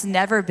 like that's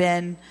never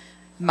been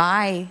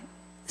my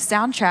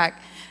soundtrack.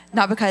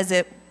 Not because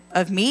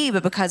of me,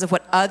 but because of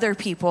what other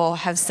people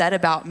have said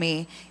about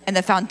me and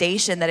the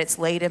foundation that it's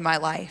laid in my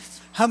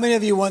life. How many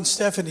of you want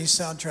Stephanie's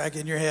soundtrack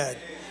in your head?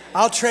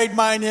 I'll trade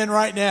mine in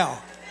right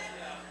now.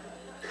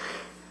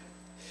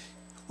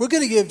 We're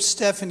going to give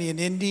Stephanie an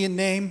Indian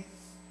name.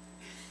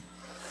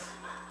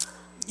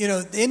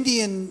 The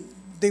Indian,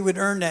 they would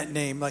earn that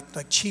name, like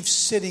Chief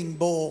Sitting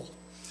Bull.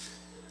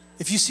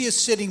 If you see a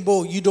sitting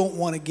bull, you don't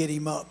want to get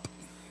him up.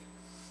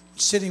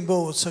 Sitting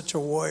Bull was such a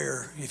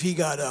warrior. If he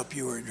got up,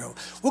 you were in trouble.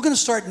 We're going to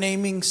start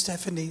naming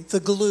Stephanie the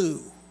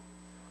glue.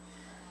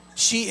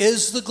 She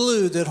is the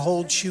glue that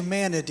holds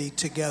humanity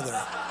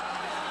together.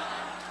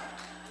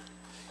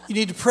 You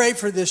need to pray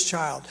for this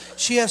child.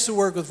 She has to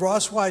work with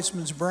Ross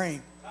Wiseman's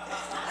brain.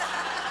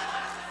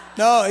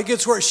 No, it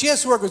gets worse. She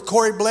has to work with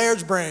Corey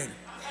Blair's brain.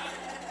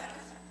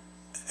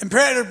 And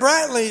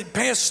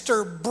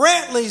Pastor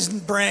Brantley's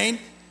brain,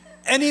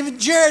 and even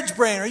Jared's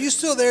brain. Are you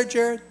still there,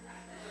 Jared?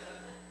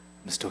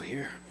 I'm still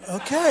here.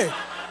 Okay.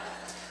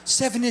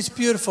 Stephanie, it's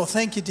beautiful.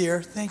 Thank you,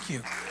 dear. Thank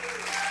you.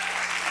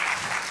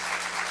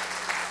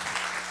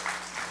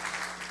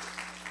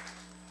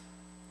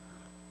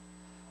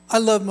 I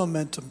love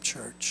Momentum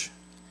Church.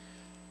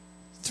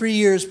 3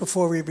 years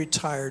before we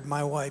retired,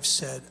 my wife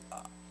said,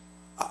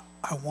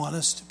 I want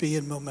us to be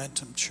in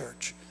Momentum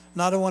Church.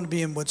 Not I want to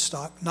be in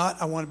Woodstock.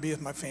 Not I want to be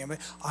with my family.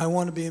 I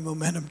want to be in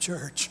Momentum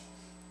Church.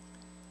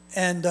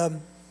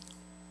 And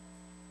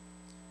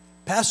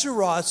Pastor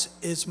Ross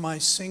is my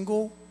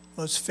single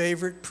most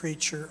favorite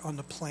preacher on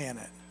the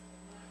planet.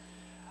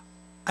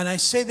 And I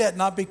say that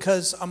not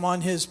because I'm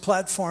on his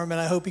platform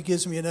and I hope he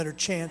gives me another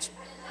chance.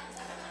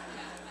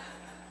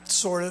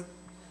 Sort of.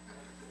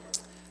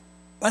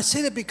 I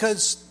say that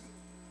because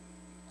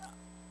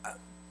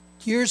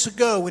years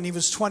ago, when he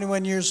was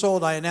 21 years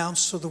old, I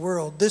announced to the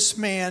world, this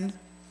man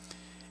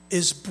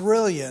is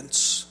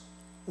brilliance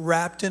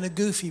wrapped in a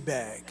goofy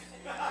bag.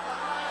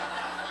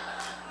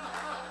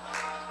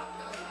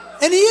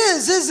 And he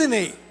is, isn't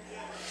he?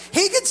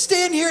 He could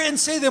stand here and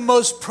say the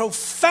most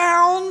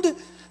profound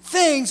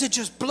things that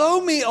just blow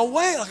me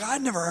away. Like, I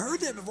never heard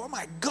that before.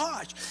 My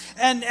gosh.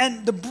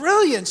 And the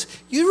brilliance,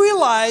 you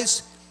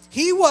realize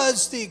he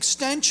was the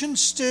extension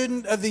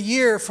student of the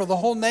year for the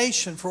whole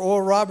nation for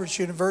Oral Roberts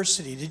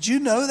University. Did you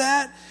know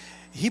that?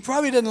 He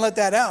probably didn't let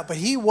that out, but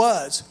he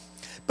was.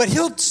 But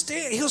he'll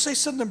say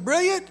something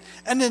brilliant,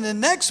 and then the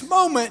next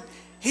moment,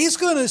 he's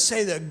going to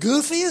say the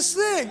goofiest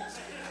thing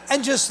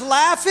and just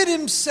laugh at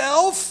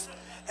himself,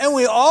 and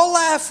we all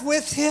laugh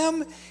with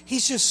him.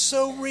 He's just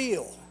so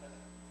real.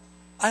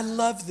 I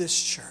love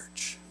this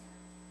church.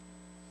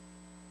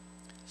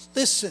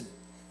 Listen,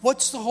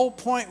 what's the whole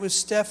point with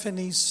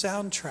Stephanie's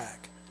soundtrack?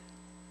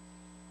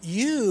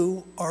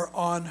 You are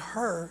on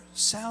her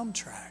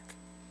soundtrack.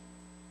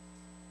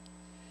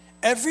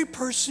 Every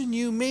person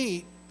you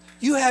meet,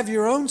 you have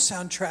your own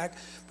soundtrack,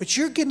 but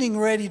you're getting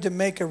ready to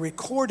make a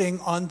recording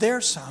on their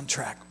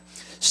soundtrack.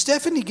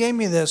 Stephanie gave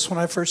me this when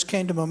I first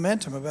came to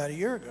Momentum about a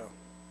year ago.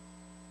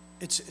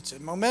 It's a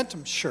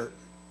Momentum shirt.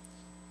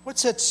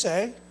 What's that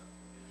say?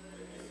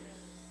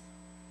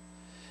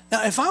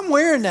 Now, if I'm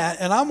wearing that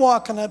and I'm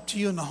walking up to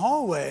you in the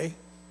hallway,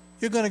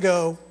 you're going to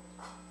go,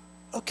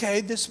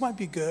 okay, this might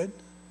be good.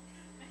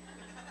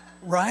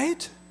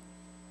 Right?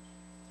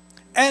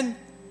 And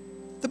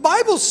the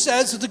Bible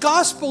says that the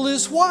gospel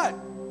is what?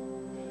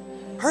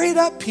 Hurry it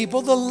up,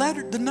 people.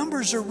 The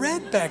numbers are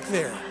red back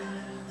there.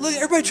 Look,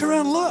 everybody turn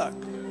around and look.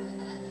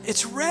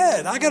 It's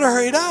red. I got to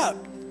hurry it up.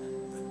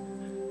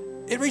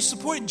 It reached the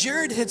point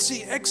Jared hits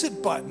the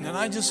exit button and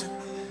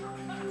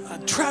a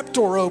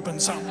trapdoor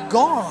opens. I'm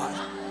gone.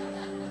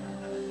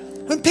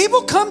 When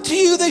people come to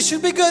you, they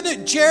should be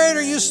good. Jared,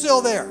 are you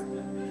still there?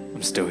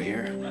 I'm still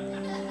here.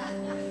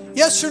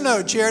 Yes or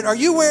no, Jared? Are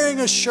you wearing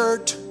a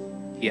shirt?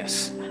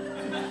 Yes.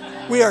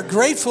 We are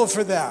grateful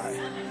for that.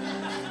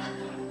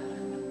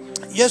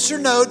 Yes or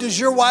no, does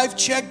your wife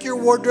check your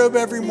wardrobe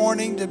every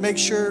morning to make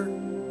sure?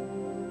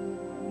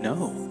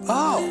 No.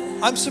 Oh,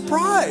 I'm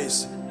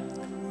surprised.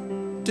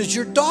 Does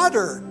your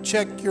daughter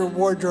check your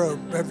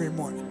wardrobe every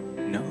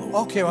morning? No.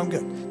 Okay, well, I'm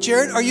good.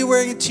 Jared, are you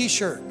wearing a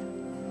t-shirt?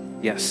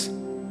 Yes.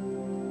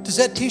 Does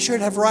that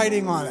t-shirt have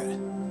writing on it?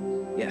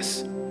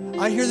 Yes.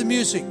 I hear the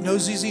music. No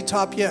ZZ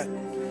Top yet.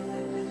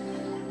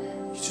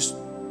 You just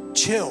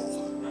chill.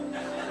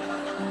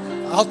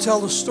 I'll tell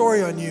the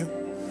story on you.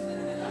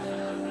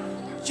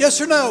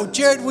 Yes or no?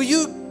 Jared, will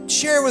you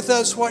share with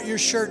us what your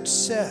shirt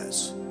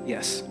says?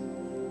 Yes.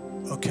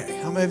 Okay,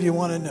 how many of you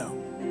want to know?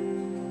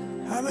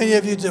 How many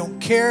of you don't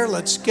care?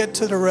 Let's get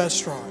to the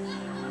restaurant.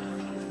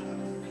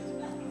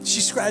 She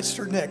scratched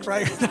her neck,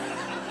 right?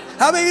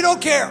 How many of you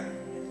don't care?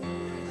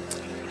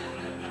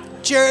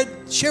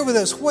 Jared, share with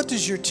us, what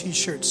does your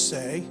t-shirt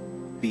say?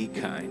 Be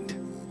kind.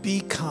 Be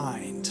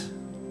kind.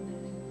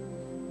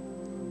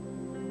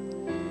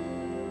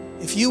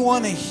 If you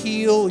want to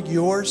heal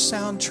your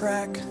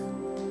soundtrack,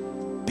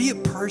 be a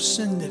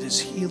person that is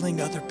healing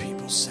other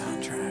people's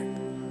soundtrack.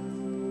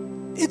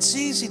 It's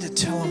easy to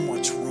tell them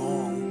what's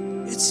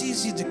wrong. It's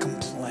easy to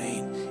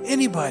complain.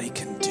 Anybody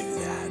can do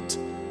that.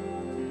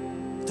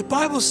 The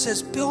Bible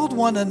says build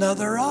one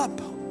another up.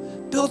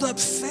 Build up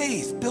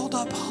faith. Build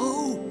up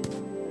hope.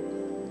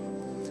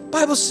 The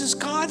Bible says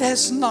God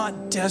has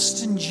not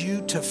destined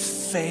you to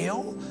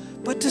fail,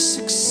 but to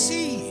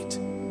succeed.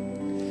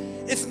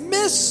 If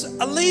Miss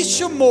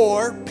Alicia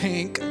Moore,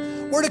 Pink,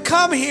 were to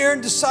come here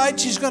and decide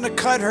she's going to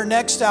cut her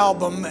next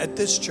album at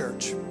this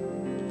church,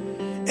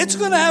 it's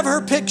going to have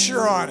her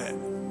picture on it.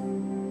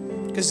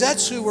 Because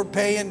that's who we're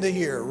paying to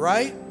hear,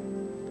 right?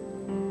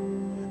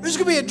 There's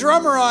going to be a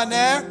drummer on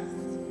there.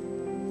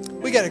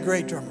 We got a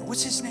great drummer.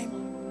 What's his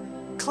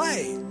name?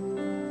 Clay.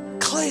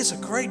 Clay is a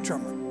great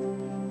drummer.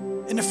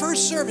 In the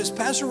first service,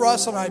 Pastor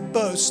Ross and I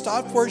both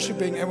stopped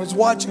worshiping and was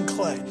watching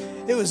Clay.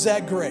 It was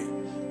that great.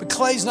 But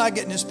Clay's not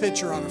getting his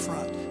picture on the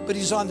front. But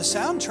he's on the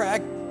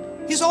soundtrack.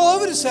 He's all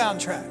over the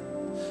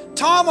soundtrack.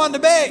 Tom on the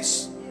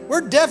bass. We're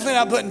definitely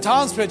not putting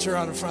Tom's picture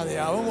on the front of the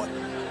album.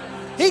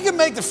 He can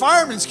make the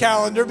fireman's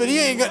calendar, but he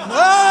ain't got,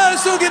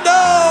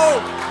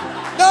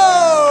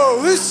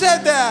 no. Who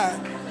said that?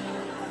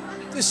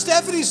 Is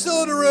Stephanie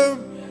still in the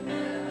room?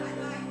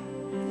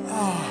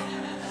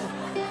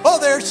 Oh,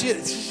 there she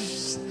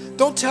is.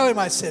 Don't tell him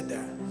I said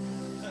that.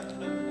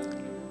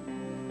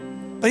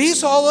 But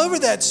he's all over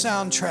that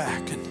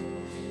soundtrack.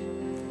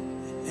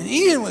 And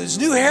Ian with his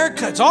new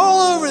haircuts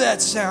all over that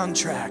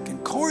soundtrack.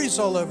 And Corey's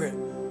all over it.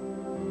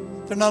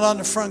 They're not on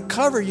the front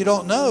cover, you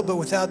don't know, but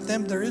without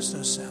them, there is no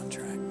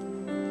soundtrack.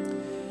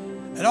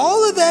 And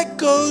all of that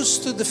goes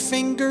through the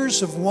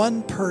fingers of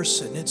one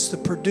person. It's the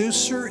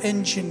producer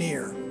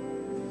engineer.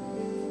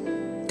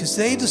 Because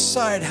they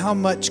decide how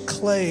much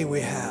Clay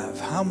we have,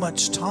 how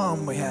much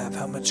Tom we have,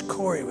 how much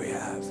Corey we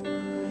have.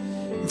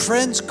 And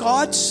friends,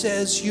 God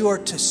says you are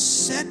to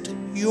set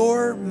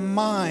your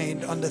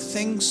mind on the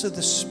things of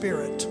the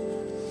Spirit.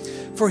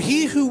 For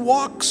he who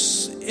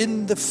walks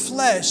in the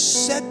flesh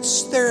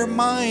sets their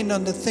mind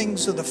on the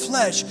things of the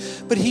flesh,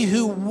 but he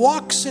who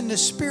walks in the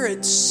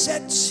Spirit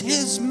sets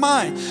his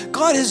mind.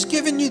 God has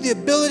given you the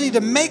ability to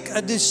make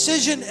a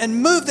decision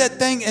and move that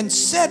thing and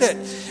set it.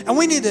 And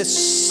we need to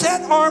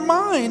set our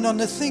mind on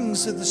the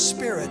things of the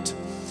Spirit.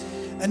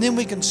 And then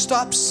we can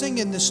stop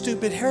singing the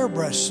stupid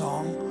hairbrush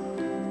song,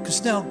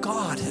 because now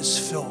God has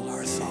filled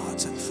our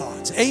thoughts and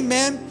thoughts.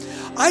 Amen.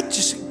 I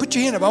just put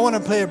your hand up. I want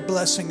to play a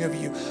blessing of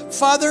you.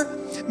 Father,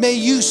 may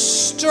you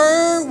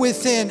stir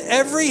within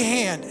every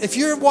hand. If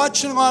you're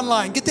watching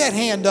online, get that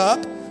hand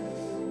up.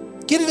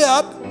 Get it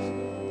up.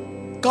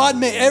 God,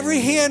 may every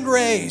hand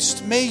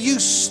raised, may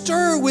you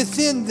stir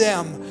within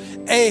them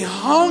a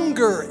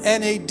hunger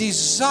and a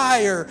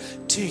desire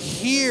to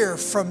hear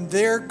from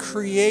their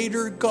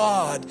Creator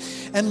God.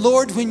 And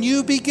Lord, when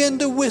you begin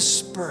to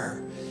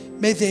whisper,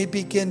 may they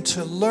begin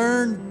to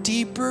learn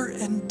deeper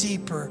and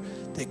deeper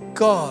that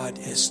God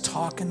is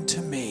talking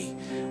to me.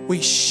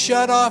 We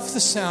shut off the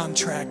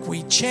soundtrack.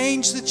 We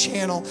change the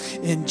channel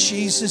in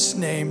Jesus'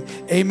 name.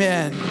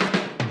 Amen.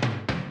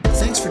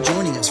 Thanks for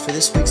joining us for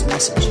this week's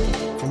message.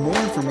 For more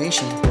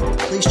information,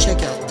 please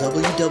check out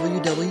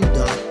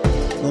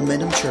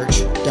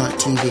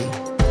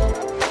www.momentumchurch.tv.